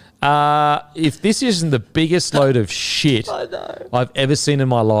 If this isn't the biggest load of shit I've ever seen in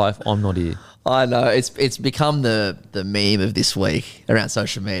my life, I'm not here. I know. It's become the meme of this week around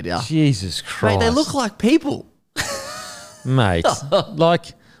social media. Jesus Christ. Mate, they look like people. Mate,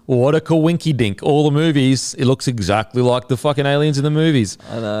 like, what a coinky dink. All the movies, it looks exactly like the fucking aliens in the movies.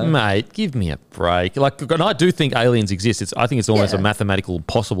 I know. Mate, give me a break. Like, and I do think aliens exist. I think it's almost a mathematical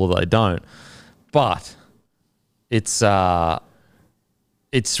impossible that they don't. But it's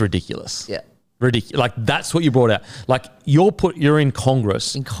ridiculous. Yeah. Ridiculous. Like, that's what you brought out. Like, you're in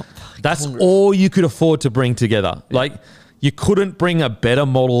Congress. That's Congress. All you could afford to bring together. Yeah. Like, you couldn't bring a better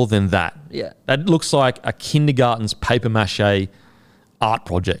model than that. Yeah. That looks like a kindergarten's paper mache art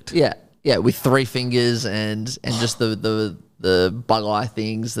project. Yeah. Yeah, with 3 fingers and just the bug eye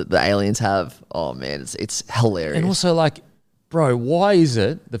things that the aliens have. Oh man, it's hilarious. And also, like, bro, why is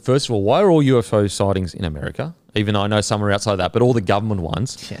it that, first of all, why are all UFO sightings in America? Even though I know some are outside that, but all the government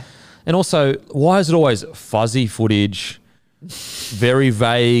ones. Yeah. And also, why is it always fuzzy footage, very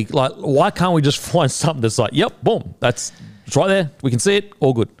vague? Like, why can't we just find something that's like, yep, boom, it's right there. We can see it.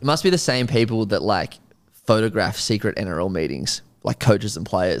 All good. It must be the same people that, like, photograph secret NRL meetings, like coaches and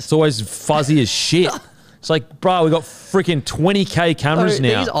players. It's always fuzzy as shit. It's like, bro, we got freaking 20K cameras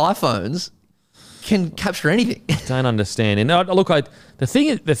now. These iPhones can capture anything. Don't understand. And look, the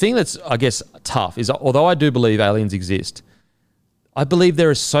thing that's, I guess, tough is, although I do believe aliens exist, I believe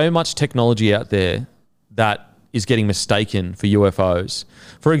there is so much technology out there that is getting mistaken for UFOs.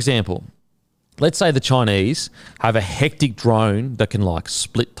 For example, let's say the Chinese have a hectic drone that can like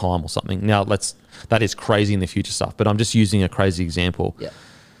split time or something. Now, that is crazy in the future stuff, but I'm just using a crazy example. Yeah.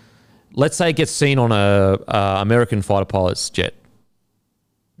 Let's say it gets seen on a American fighter pilot's jet.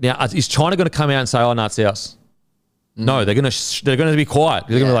 Now, is China going to come out and say, "Oh, no, it's ours"? No, they're going to be quiet.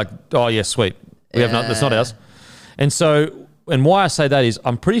 They're going to be like, "Oh, yeah, sweet. It's not ours." And so, and why I say that is,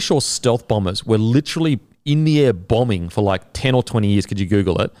 I'm pretty sure stealth bombers were literally in the air bombing for like 10 or 20 years. Could you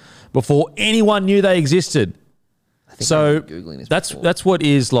Google it? Before anyone knew they existed. I think So I'm Googling this that's what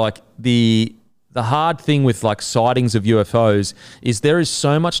is like the hard thing with like sightings of UFOs is there is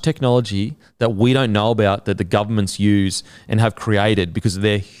so much technology that we don't know about that the governments use and have created because of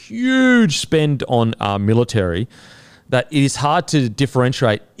their huge spend on our military that it is hard to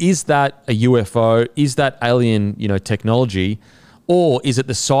differentiate. Is that a UFO? Is that alien, technology? Or is it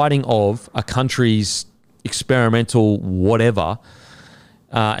the sighting of a country's experimental whatever?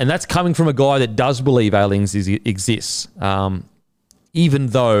 And that's coming from a guy that does believe aliens exists. Even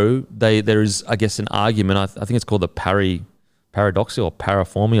though there is, I guess, an argument, I think it's called the paradoxal or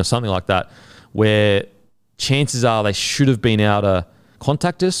paraforming or something like that, where chances are they should have been able to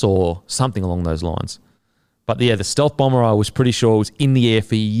contact us or something along those lines. But yeah, the stealth bomber, I was pretty sure was in the air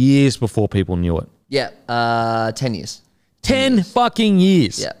for years before people knew it. Yeah, 10 years. 10 fucking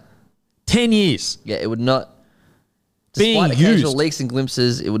years. Yeah. 10 years. Yeah, it would not, Being despite occasional used. leaks and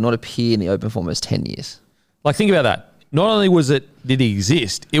glimpses, it would not appear in the open for almost 10 years. Like, think about that. Not only did it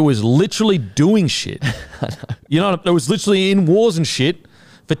exist, it was literally doing shit. It was literally in wars and shit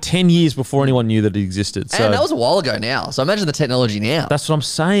for 10 years before anyone knew that it existed. So And that was a while ago now. So imagine the technology now. that's what I'm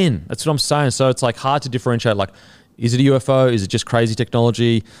saying. So it's like hard to differentiate. Like, is it a UFO? Is it just crazy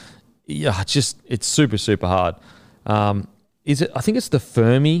technology? Yeah, it's super, super hard. Is it? I think it's the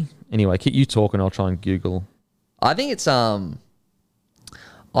Fermi. Anyway, keep you talking. I'll try and Google. I think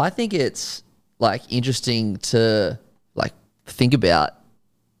it's like interesting to like think about.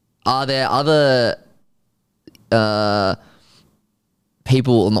 Are there other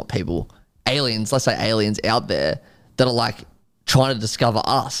aliens, let's say aliens out there that are like trying to discover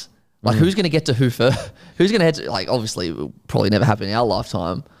us? Like who's going to get to who first? Who's going to head to, like, obviously it will probably never happen in our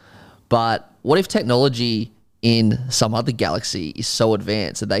lifetime, but what if technology in some other galaxy is so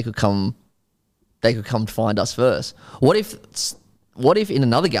advanced that they could come to find us first? What if in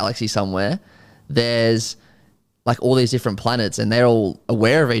another galaxy somewhere there's like all these different planets and they're all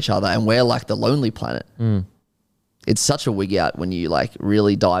aware of each other and we're like the lonely planet? It's such a wig out when you like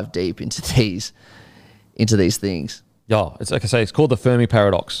really dive deep into these things. Yeah, it's like I say, it's called the Fermi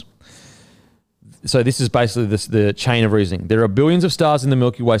paradox. So this is basically the chain of reasoning. There are billions of stars in the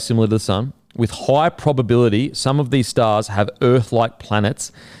Milky Way similar to the sun. With high probability, some of these stars have Earth-like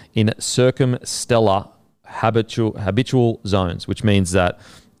planets in circumstellar habitual zones, which means that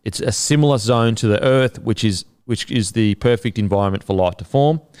it's a similar zone to the Earth, which is the perfect environment for life to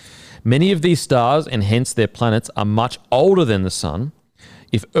form. Many of these stars, and hence their planets, are much older than the sun.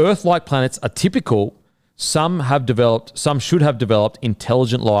 If Earth-like planets are typical, some should have developed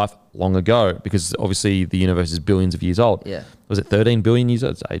intelligent life long ago, because obviously the universe is billions of years old. Yeah. Was it 13 billion years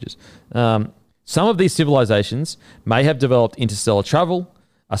old? It's ages. Some of these civilizations may have developed interstellar travel,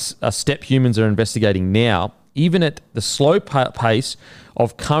 a step humans are investigating now. Even at the slow pace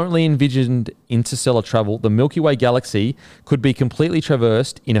of currently envisioned interstellar travel, the Milky Way galaxy could be completely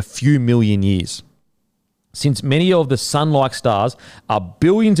traversed in a few million years. Since many of the sun-like stars are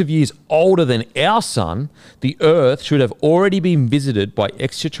billions of years older than our sun, the Earth should have already been visited by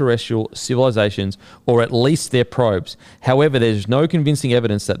extraterrestrial civilizations, or at least their probes. However, there's no convincing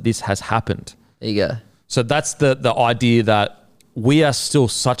evidence that this has happened. There you go. So that's the idea that we are still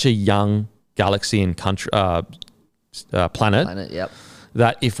such a young galaxy and planet, Yep.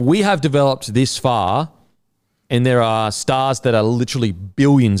 that if we have developed this far, and there are stars that are literally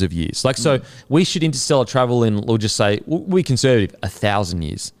billions of years. Like, so we should interstellar travel in, we'll just say, we conservative, 1,000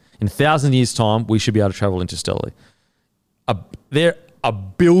 years. In 1,000 years' time, we should be able to travel interstellarly. They're a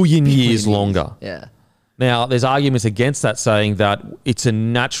billion years longer. Yeah. Now, there's arguments against that, saying that it's a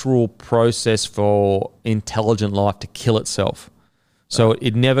natural process for intelligent life to kill itself. So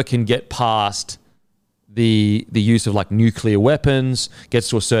it never can get past the use of like nuclear weapons, gets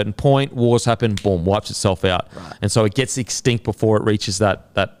to a certain point, wars happen, boom, wipes itself out. Right. And so it gets extinct before it reaches that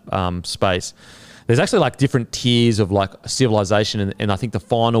space. There's actually like different tiers of like civilization, and I think the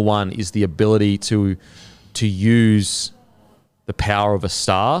final one is the ability to use the power of a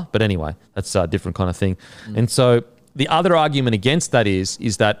star. But anyway, that's a different kind of thing. And so the other argument against that is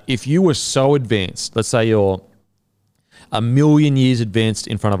that if you were so advanced, let's say you're a million years advanced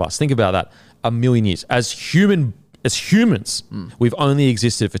in front of us. Think about that. A million years. As humans, we've only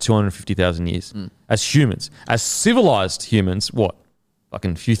existed for 250,000 years. As humans. As civilized humans, what?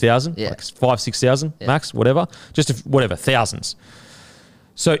 Fucking few thousand? Yeah. Like 5,000, 6,000 max, whatever. Whatever, thousands.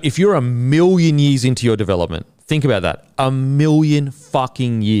 So if you're a million years into your development, think about that. A million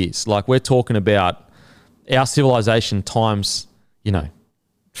fucking years. Like we're talking about our civilization times,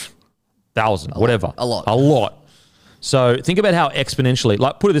 1,000, whatever. A lot. A lot. So think about how exponentially,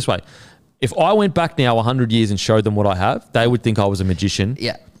 like put it this way. If I went back now 100 years and showed them what I have, they would think I was a magician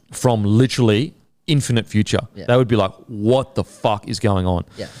from literally infinite future. Yeah. They would be like, what the fuck is going on?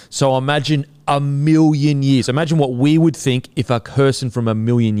 Yeah. So imagine a million years. Imagine what we would think if a person from a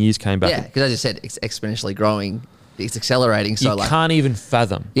million years came back. Yeah, because as you said, it's exponentially growing. It's accelerating. So you can't even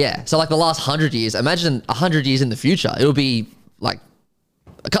fathom. Yeah. So like the last 100 years, imagine 100 years in the future. It'll be like,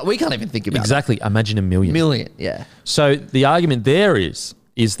 we can't even think about Exactly. Imagine a million. Yeah. So the argument there is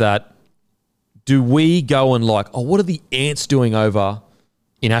that do we go and like, what are the ants doing over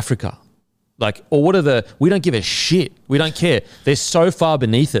in Africa? Like, or we don't give a shit. We don't care. They're so far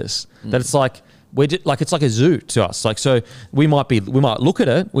beneath us that it's like, it's like a zoo to us. Like, so we might look at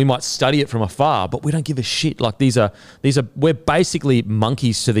it, we might study it from afar, but we don't give a shit. Like we're basically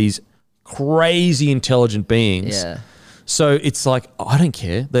monkeys to these crazy intelligent beings. Yeah. So it's like, I don't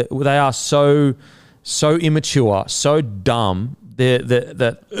care. They are so immature, so dumb. They're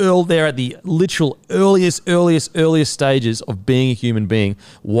at the literal earliest stages of being a human being.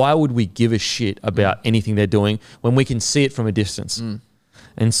 Why would we give a shit about anything they're doing when we can see it from a distance?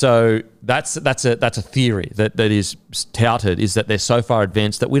 And so that's a theory that is touted, is that they're so far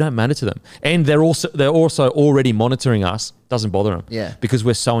advanced that we don't matter to them, and they're also already monitoring us. Doesn't bother them, because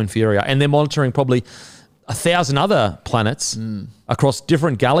we're so inferior, and they're monitoring probably 1,000 other planets across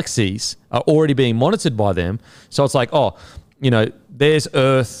different galaxies are already being monitored by them. So it's like, there's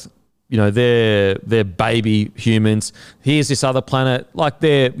Earth, they're baby humans. Here's this other planet, like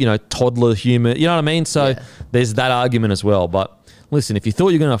they're, toddler human. You know what I mean? So there's that argument as well. But listen, if you thought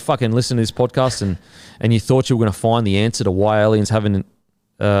you were going to fucking listen to this podcast and you thought you were going to find the answer to why aliens haven't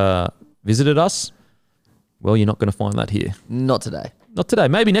visited us, well, you're not going to find that here. Not today. Not today.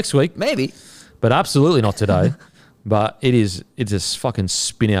 Maybe next week. Maybe. But absolutely not today. But it's just fucking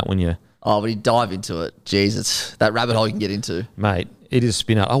spin out when you... Oh, but you dive into it. Jeez, it's that rabbit hole you can get into. Mate, it is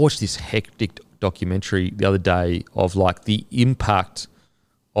spin out. I watched this hectic documentary the other day of like the impact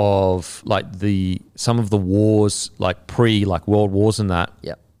of like some of the wars, like world wars and that.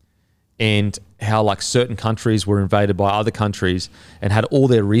 Yep. And how like certain countries were invaded by other countries and had all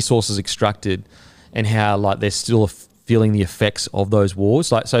their resources extracted, and how like they're still feeling the effects of those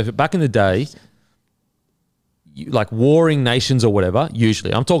wars. Like, so back in the day, like warring nations or whatever,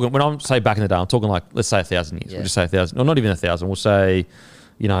 usually I'm talking, when I say back in the day, I'm talking like, let's say 1,000 years. We'll just say 1,000, or not even 1,000. We'll say,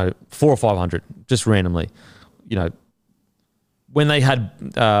 400 or 500, just randomly. When they had,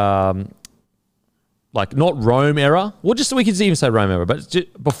 like not Rome era, we could even say Rome era, but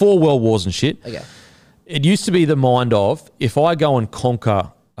just before world wars and shit. Okay. It used to be the mind of, if I go and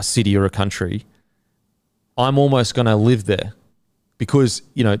conquer a city or a country, I'm almost going to live there. Because,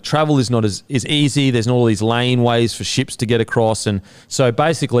 travel is not as easy. There's not all these laneways for ships to get across. And so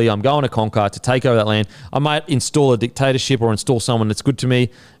basically I'm going to conquer, to take over that land. I might install a dictatorship or install someone that's good to me.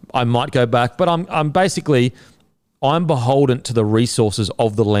 I might go back. But I'm beholden to the resources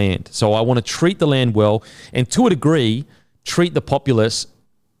of the land. So I want to treat the land well, and to a degree, treat the populace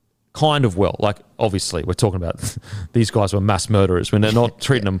kind of well. Like, obviously, we're talking about these guys were mass murderers when they're not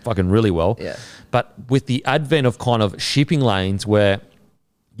treating them fucking really well. Yeah. But with the advent of kind of shipping lanes where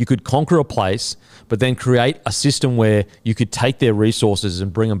you could conquer a place, but then create a system where you could take their resources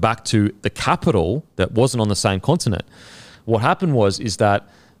and bring them back to the capital that wasn't on the same continent. What happened is that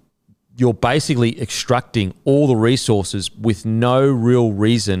you're basically extracting all the resources with no real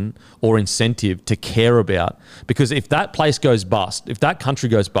reason or incentive to care about. Because if that place goes bust, if that country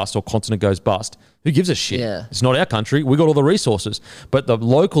goes bust or continent goes bust, who gives a shit? Yeah. It's not our country. We got all the resources. But the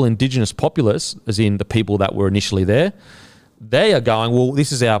local indigenous populace, as in the people that were initially there, they are going, well,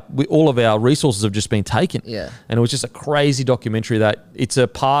 this is all of our resources have just been taken. Yeah. And it was just a crazy documentary that it's a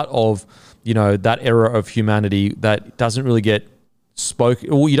part of, that era of humanity that doesn't really get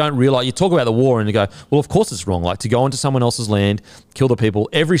well, you don't realize, you talk about the war and you go, well, of course it's wrong. Like, to go into someone else's land, kill the people.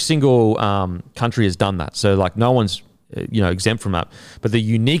 Every single country has done that. So like no one's, exempt from that. But the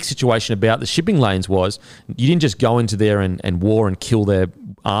unique situation about the shipping lanes was you didn't just go into there and war and kill their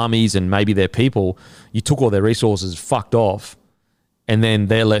armies and maybe their people. You took all their resources, fucked off, and then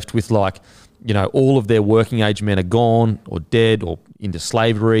they're left with like, all of their working age men are gone or dead or into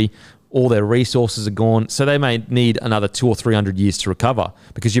slavery. all their resources are gone. So they may need another 200 or 300 years to recover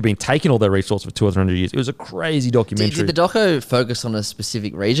because you've been taking all their resources for 200 or 300 years. It was a crazy documentary. Did the doco focus on a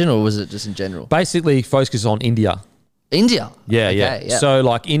specific region or was it just in general? Basically focus on India. India? Yeah, Okay, yeah. So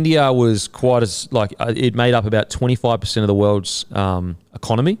like India was quite as like it made up about 25% of the world's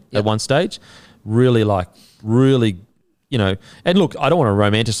economy at one stage. Really, you know, and look, I don't want to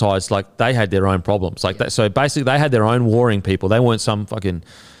romanticize, like they had their own problems like that. So basically they had their own warring people. They weren't some fucking,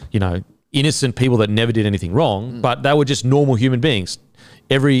 you know, innocent people that never did anything wrong, but they were just normal human beings.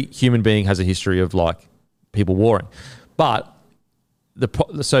 Every human being has a history of like people warring, but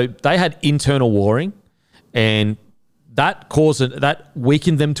so they had internal warring and that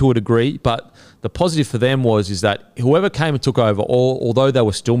weakened them to a degree. But the positive for them is that whoever came and took over, although they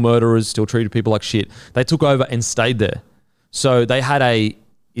were still murderers, still treated people like shit, they took over and stayed there. So they had a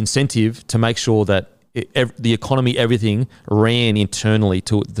incentive to make sure that the economy, everything ran internally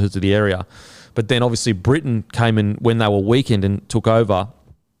to the area. But then obviously Britain came in when they were weakened and took over.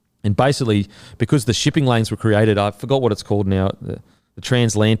 And basically, because the shipping lanes were created, I forgot what it's called now, the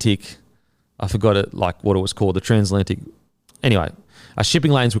transatlantic, I forgot it, like what it was called, the transatlantic. Anyway,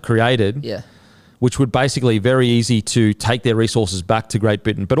 shipping lanes were created, which would basically very easy to take their resources back to Great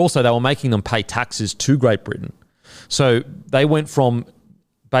Britain. But also they were making them pay taxes to Great Britain. So they went from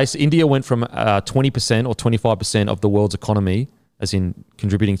India went from 20% or 25% of the world's economy, as in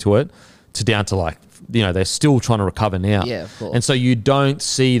contributing to it, to down to like, you know, they're still trying to recover now. Yeah, of course. And so you don't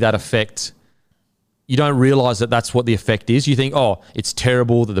see that effect. You don't realize that that's what the effect is. You think, oh, it's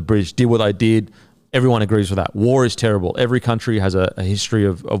terrible that the British did what they did. Everyone agrees with that. War is terrible. Every country has a history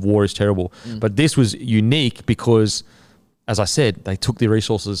of war is terrible. But this was unique because, as I said, they took the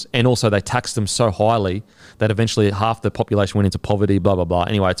resources and also they taxed them so highly that eventually half the population went into poverty, blah, blah, blah.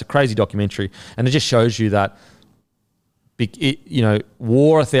 Anyway, it's a crazy documentary. And it just shows you that, you know,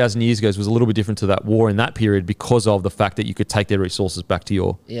 war 1,000 years ago was a little bit different to that war in that period because of the fact that you could take their resources back to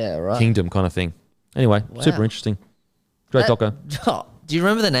your kingdom kind of thing. Anyway, super interesting. Great doco. Do you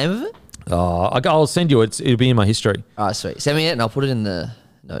remember the name of it? I'll send you it. It'll be in my history. All right, sweet. Send me it and I'll put it in the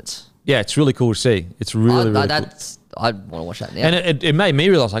notes. Yeah, it's really cool to see. It's really cool. I want to watch that now. And it made me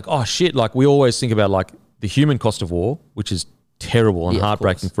realize, like, oh shit, like we always think about like the human cost of war, which is terrible and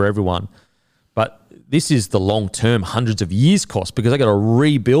heartbreaking for everyone. But this is the long-term, hundreds of years cost because they got to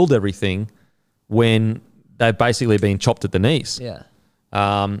rebuild everything when they've basically been chopped at the knees. Yeah.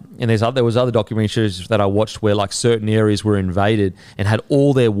 And there was other documentaries that I watched where like certain areas were invaded and had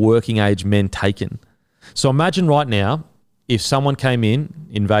all their working age men taken. So imagine right now if someone came in,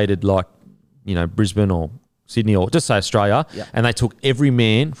 invaded like, you know, Brisbane or Sydney or just say Australia, and they took every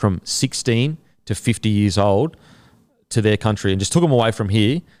man from 16 to 50 years old to their country and just took them away from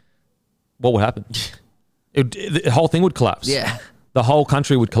here, what would happen? The whole thing would collapse. Yeah. The whole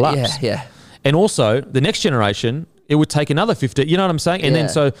country would collapse. Yeah. And also the next generation, it would take another 50, you know what I'm saying? And then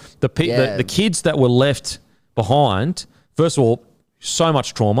so the kids that were left behind, first of all, so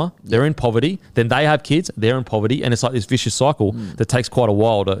much trauma. They're in poverty. Then they have kids. They're in poverty. And it's like this vicious cycle that takes quite a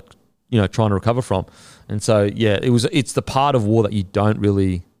while to, you know, trying to recover from. And so, yeah, it's the part of war that you don't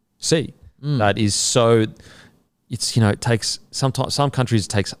really see. That is so, it's, you know, it takes, some countries it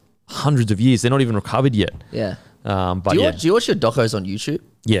takes hundreds of years. They're not even recovered yet. Yeah. But do you watch your docos on YouTube?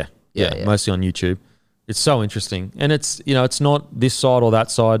 Yeah, mostly on YouTube. It's so interesting. And it's, you know, it's not this side or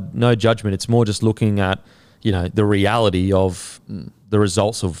that side, no judgment. It's more just looking at, you know, the reality of the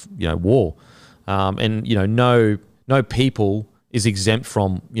results of, you know, war. And, you know, no people is exempt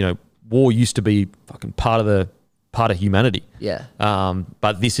from, you know, war used to be fucking part of humanity. Yeah.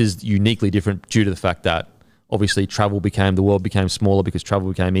 But this is uniquely different due to the fact that obviously the world became smaller because travel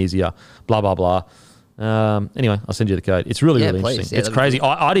became easier, blah, blah, blah. Anyway, I'll send you the code. It's really interesting. It's crazy.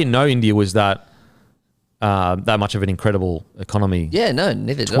 I didn't know India was that much of an incredible economy. Yeah, no,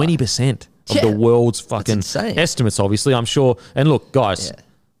 neither did 20% of the world's fucking estimates, obviously, I'm sure. And look, guys,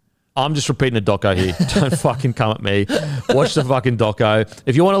 I'm just repeating a doco here. Don't fucking come at me. Watch the fucking doco.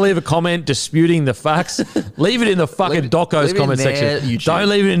 If you want to leave a comment disputing the facts, leave it in the fucking doco's comment section. YouTube. Don't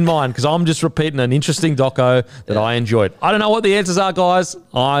leave it in mine because I'm just repeating an interesting doco that I enjoyed. I don't know what the answers are, guys.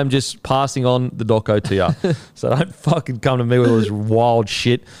 I'm just passing on the doco to you. So don't fucking come to me with all this wild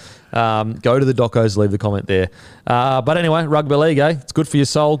shit. Go to the docos, leave the comment there. But anyway, rugby league, eh? It's good for your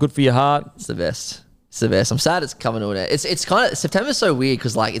soul, good for your heart. It's the best. It's the best. I'm sad it's coming to an end. It's kind of, September's so weird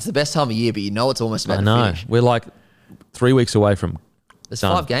because like it's the best time of year, but you know it's almost about to finish. We're like 3 weeks away from There's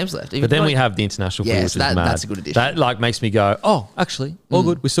done. 5 games left. But then we have the international footy, which is mad. That's a good addition. That like makes me go, oh, actually, all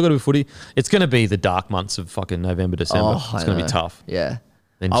good. We still got to be footy. It's going to be the dark months of fucking November, December. It's going to be tough. Yeah.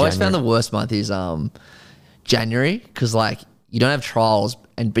 Then I always found the worst month is January because like you don't have trials,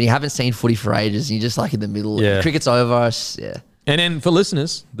 but you haven't seen footy for ages, and you're just like in the middle. Yeah. Cricket's over. Yeah. And then for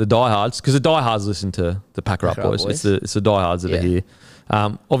listeners, the diehards, because the diehards listen to the Packer Up Boys. It's the diehards that are here.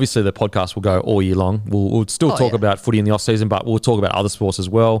 Obviously, the podcast will go all year long. We'll still talk about footy in the off season, but we'll talk about other sports as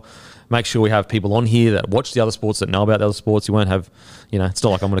well. Make sure we have people on here that watch the other sports, that know about the other sports. You won't have, it's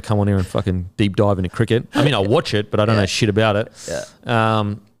not like I'm going to come on here and fucking deep dive into cricket. I mean, I'll watch it, but I don't know shit about it.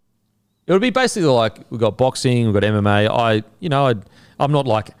 Yeah. It would be basically like we've got boxing, we've got MMA. I'm not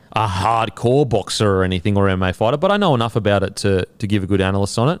like a hardcore boxer or anything or MMA fighter, but I know enough about it to give a good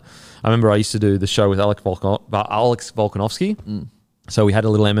analyst on it. I remember I used to do the show with Alex Volkanovski. So we had a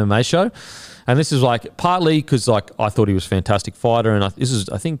little MMA show, and this is like partly because like I thought he was a fantastic fighter, and I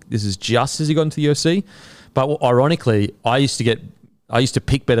think this is just as he got into the UFC. But ironically, I used to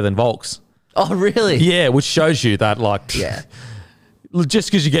pick better than Volks. Oh, really? Yeah, which shows you that like just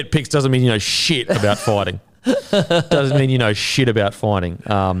because you get picks doesn't mean you know shit about fighting. Doesn't mean you know shit about fighting.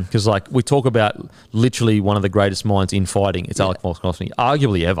 Because like we talk about literally one of the greatest minds in fighting. It's Alex Volkanovski,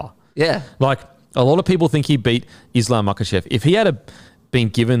 arguably ever. Yeah. Like a lot of people think he beat Islam Makhachev. If he had been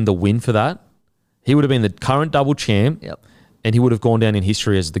given the win for that, he would have been the current double champ. Yep. And he would have gone down in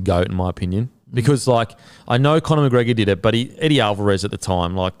history as the GOAT, in my opinion. Because like I know Conor McGregor did it, but Eddie Alvarez at the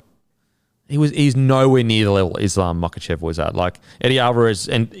time, like he's nowhere near the level Islam Makhachev was at. Like Eddie Alvarez,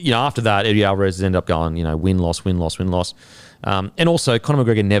 and after that, Eddie Alvarez ended up going, win loss. And also Conor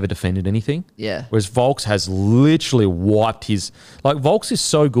McGregor never defended anything. Yeah. Whereas Volks has literally wiped his. Like Volks is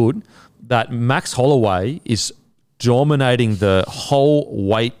so good that Max Holloway is dominating the whole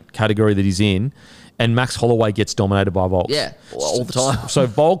weight category that he's in, and Max Holloway gets dominated by Volks. Yeah, all the time. So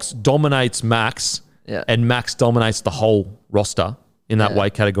Volks dominates Max, and Max dominates the whole roster in that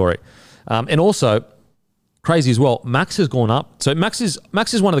weight category. And also, crazy as well, Max has gone up. So Max is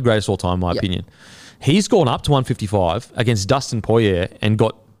one of the greatest all time, in my opinion. He's gone up to 155 against Dustin Poirier and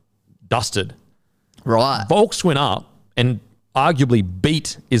got dusted. Right. Volks went up and arguably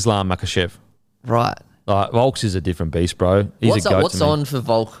beat Islam Makhachev. Right. Volks is a different beast, bro. He's a goat. What's on for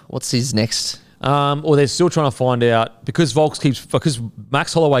Volk? What's his next? Well, they're still trying to find out because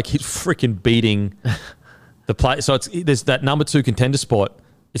Max Holloway keeps freaking beating the play. So there's that number 2 contender spot.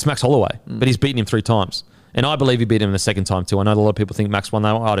 It's Max Holloway, but he's beaten him 3 times. And I believe he beat him the second time too. I know a lot of people think Max won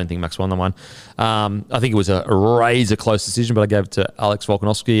that one. I don't think Max won that one. I think it was a razor close decision, but I gave it to Alex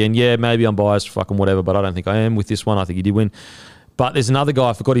Volkanovski. And yeah, maybe I'm biased, fucking whatever, but I don't think I am with this one. I think he did win. But there's another guy,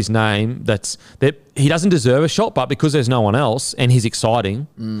 I forgot his name, that he doesn't deserve a shot, but because there's no one else and he's exciting,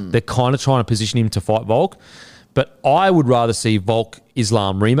 they're kind of trying to position him to fight Volk. But I would rather see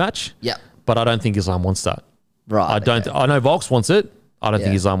Volk-Islam rematch. Yeah. But I don't think Islam wants that. Right. I know Volks wants it. I don't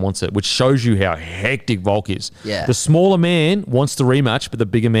think Islam wants it, which shows you how hectic Volk is. Yeah. The smaller man wants the rematch, but the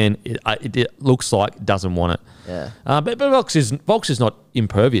bigger man, it looks like, doesn't want it. Yeah. But Volks is not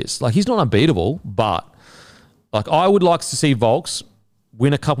impervious. Like, he's not unbeatable, but like I would like to see Volks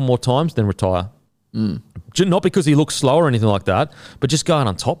win a couple more times, then retire. Not because he looks slow or anything like that, but just going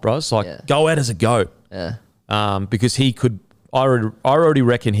on top, bro. It's like, go out as a GOAT. Yeah. Because he could, I already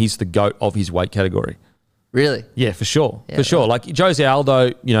reckon he's the GOAT of his weight category. Really? Yeah, for sure. For sure. Like Jose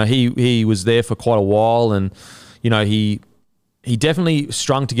Aldo, he was there for quite a while, and he definitely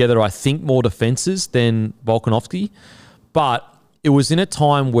strung together, I think, more defenses than Volkanovski. But it was in a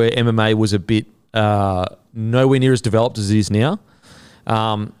time where MMA was a bit nowhere near as developed as it is now.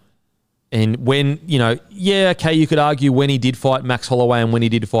 And when, okay, you could argue when he did fight Max Holloway and when he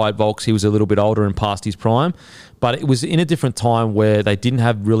did fight Volks, he was a little bit older and past his prime. But it was in a different time where they didn't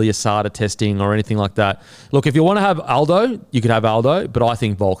have really ASADA testing or anything like that. Look, if you want to have Aldo, you could have Aldo, but I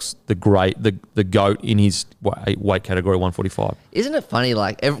think Volk's the GOAT in his weight category, 145. Isn't it funny,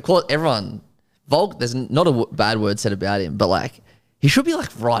 like, everyone, Volk, there's not a bad word said about him, but, like, he should be, like,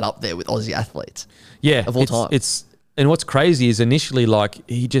 right up there with Aussie athletes. Yeah. Of all time. And what's crazy is initially, like,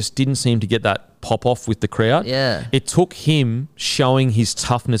 he just didn't seem to get that pop off with the crowd. Yeah. It took him showing his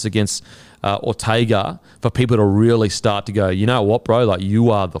toughness against Ortega for people to really start to go, you know what, bro? Like,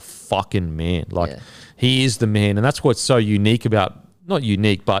 you are the fucking man. Like, he is the man. And that's what's so unique about, not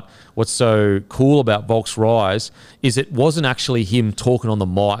unique, but what's so cool about Volk's rise is it wasn't actually him talking on the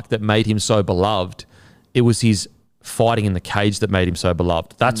mic that made him so beloved. It was his fighting in the cage that made him so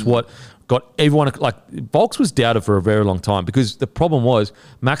beloved. That's what got everyone, like, Volks was doubted for a very long time because the problem was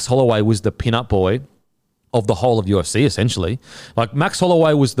Max Holloway was the pin-up boy of the whole of UFC, essentially. Like, Max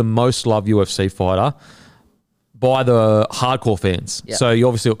Holloway was the most loved UFC fighter by the hardcore fans. Yep. So you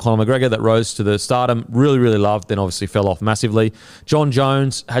obviously got Conor McGregor that rose to the stardom, really, really loved, then obviously fell off massively. John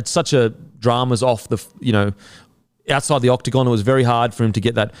Jones had such a dramas off the, outside the octagon, it was very hard for him to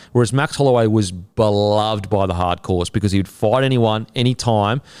get that. Whereas Max Holloway was beloved by the hardcores because he would fight anyone,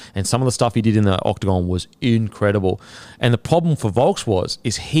 anytime, and some of the stuff he did in the octagon was incredible. And the problem for Volks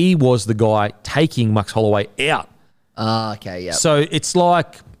is he was the guy taking Max Holloway out. Okay, yeah. So it's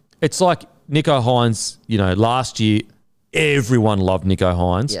like Nico Hines, last year, everyone loved Nico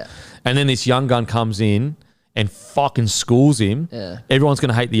Hines. Yeah. And then this young gun comes in and fucking schools him. Yeah. Everyone's going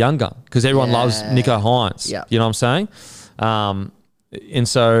to hate the young gun because everyone loves Nico Hines. Yeah. You know what I'm saying? And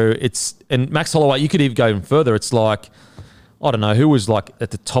so and Max Holloway, you could even go even further. It's like, I don't know, who was like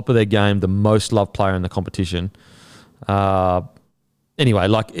at the top of their game, the most loved player in the competition. Anyway,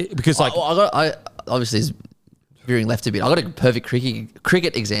 because I obviously is veering left a bit. I got a perfect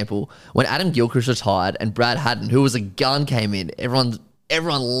cricket example. When Adam Gilchrist retired and Brad Haddon, who was a gun, came in, everyone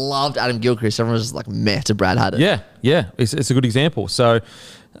loved Adam Gilchrist. Everyone was just like meh to Brad Haddon. Yeah. It's a good example. So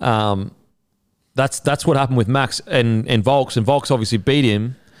that's what happened with Max and Volks. And Volks obviously beat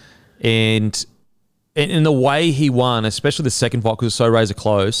him. And in the way he won, especially the second fight, because it was so razor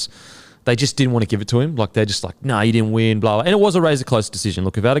close, they just didn't want to give it to him. Like, they're just like, no, you didn't win, blah, blah. And it was a razor close decision.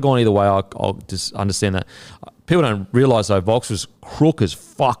 Look, if it had gone either way, I'll just understand that. People don't realise, though, Volks was crook as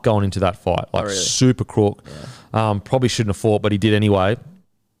fuck going into that fight. Like, really? Super crook. Yeah. Probably shouldn't have fought, but he did anyway.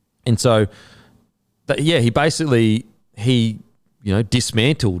 And so, he basically,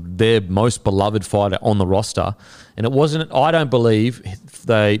 dismantled their most beloved fighter on the roster. And it wasn't, I don't believe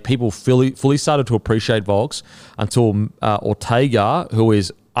people fully started to appreciate Volks until Ortega, who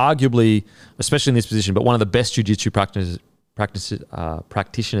is arguably, especially in this position, but one of the best jiu-jitsu practitioners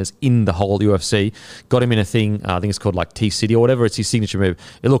in the whole UFC, got him in a thing, I think it's called like T-City or whatever. It's his signature move.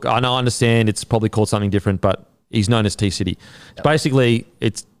 Look, I understand it's probably called something different, but he's known as T-City. Yep. Basically,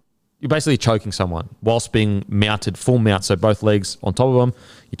 you're basically choking someone whilst being mounted, full mount, so both legs on top of them.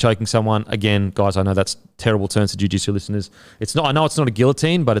 You're choking someone. Again, guys, I know that's terrible terms to jiu-jitsu listeners. It's not. I know it's not a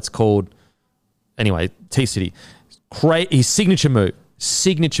guillotine, but it's called, anyway, T-City. His signature move.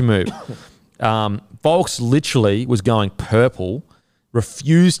 Volks literally was going purple,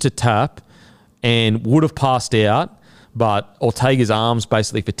 refused to tap, and would have passed out, but Ortega's arms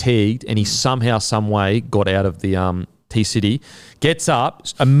basically fatigued, and he somehow, some way got out of the T-City, gets up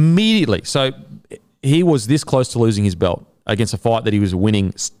immediately. So he was this close to losing his belt against a fight that he was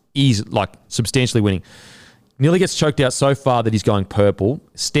winning, substantially winning. Nearly gets choked out so far that he's going purple,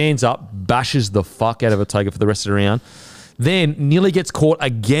 stands up, bashes the fuck out of Ortega for the rest of the round. Then nearly gets caught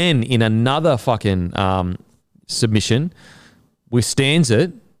again in another fucking submission, withstands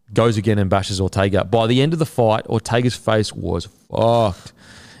it, goes again and bashes Ortega. By the end of the fight, Ortega's face was fucked.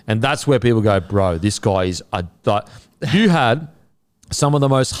 And that's where people go, bro, this guy is you had some of the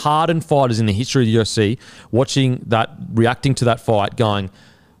most hardened fighters in the history of the UFC reacting to that fight, going,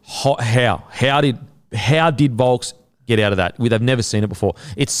 how did Volks get out of that? They've never seen it before.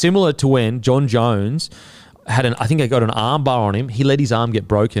 It's similar to when John Jones I think I got an arm bar on him. He let his arm get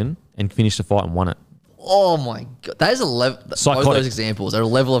broken and finished the fight and won it. Oh my God. That is a level. Psychotic. Both those examples are a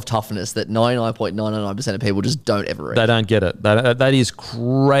level of toughness that 99.999% of people just don't ever reach. They don't get it. That is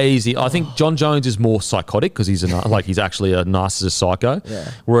crazy. I think John Jones is more psychotic because he's actually a narcissist psycho.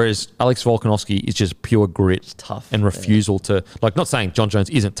 Yeah. Whereas Alex Volkanovski is just pure grit, tough, and refusal to, not saying John Jones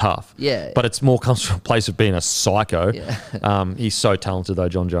isn't tough. Yeah. But it's more comes from a place of being a psycho. Yeah. He's so talented though,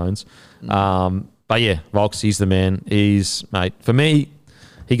 John Jones. But yeah, Volks, he's the man. Mate, for me,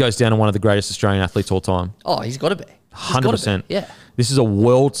 he goes down to one of the greatest Australian athletes all time. Oh, he's got to be. 100%. Yeah. This is a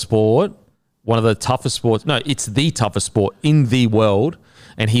world sport, one of the toughest sports. No, it's the toughest sport in the world,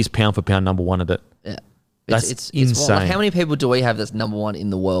 and he's pound for pound number one at it. Yeah. It's insane. How many people do we have that's number one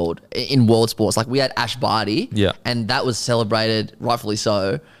in the world, in world sports? Like, we had Ash Barty, and that was celebrated, rightfully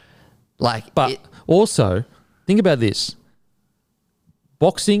so. Also, think about this.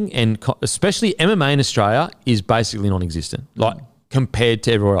 Boxing and especially MMA in Australia is basically non-existent, compared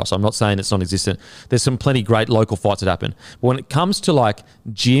to everywhere else. I'm not saying it's non-existent. There's some plenty great local fights that happen. But when it comes to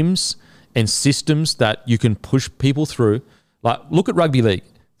gyms and systems that you can push people through, look at rugby league.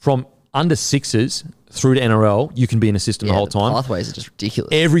 From under sixes through to NRL, you can be an assistant the whole time. Pathways are just ridiculous.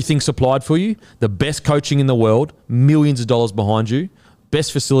 Everything supplied for you, the best coaching in the world, millions of dollars behind you,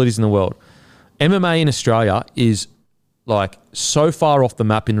 best facilities in the world. MMA in Australia is so far off the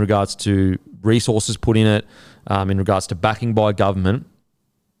map in regards to resources put in it, in regards to backing by government.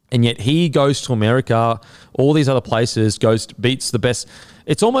 And yet he goes to America, all these other places, beats the best.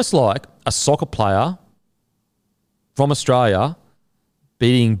 It's almost like a soccer player from Australia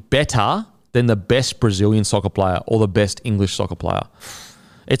being better than the best Brazilian soccer player or the best English soccer player.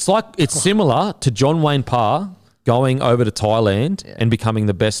 It's similar to John Wayne Parr going over to Thailand and becoming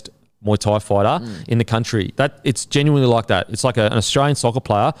the best Muay Thai fighter in the country. It's genuinely like that. It's like an Australian soccer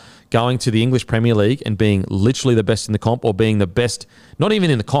player going to the English Premier League and being literally the best in the comp, or being the best, not even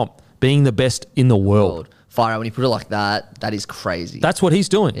in the comp, being the best in the world. Fire, when you put it like that, that is crazy. That's what he's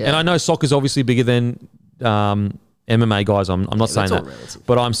doing. Yeah. And I know soccer's obviously bigger than MMA guys. I'm not saying that.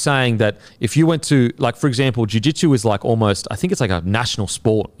 But I'm saying that if you went to, like, for example, jiu-jitsu is like almost, I think it's like a national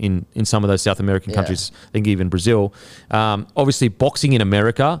sport in some of those South American countries. I think even Brazil. Obviously, boxing in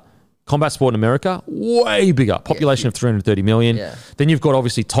America, combat sport in America, way bigger. Population of 330 million. Yeah. Then you've got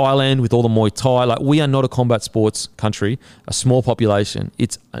obviously Thailand with all the Muay Thai. Like, we are not a combat sports country, a small population.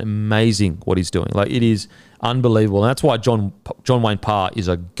 It's amazing what he's doing. Like, it is unbelievable. And that's why John Wayne Parr is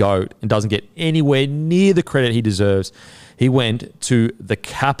a GOAT and doesn't get anywhere near the credit he deserves. He went to the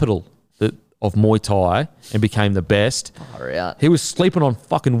capital of Muay Thai and became the best. He was sleeping on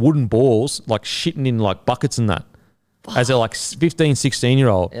fucking wooden balls, like shitting in like buckets and that. As a like 15,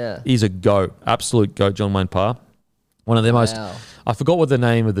 16-year-old, he's a GOAT, absolute GOAT, John Wayne Parr. One of the most, I forgot what the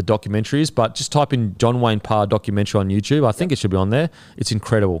name of the documentary is, but just type in John Wayne Parr documentary on YouTube. I think it should be on there. It's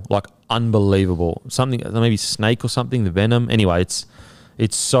incredible, like unbelievable. Something, maybe Snake or something, the Venom. Anyway,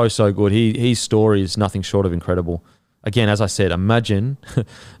 it's so good. His story is nothing short of incredible. Again, as I said, imagine an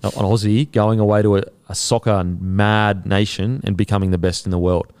Aussie going away to a soccer mad nation and becoming the best in the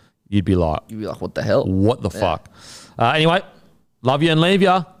world. You'd be like, what the hell? What the fuck? Anyway, love you and leave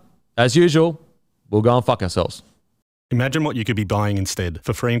you. As usual, we'll go and fuck ourselves. Imagine what you could be buying instead.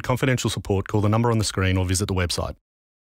 For free and confidential support, call the number on the screen or visit the website.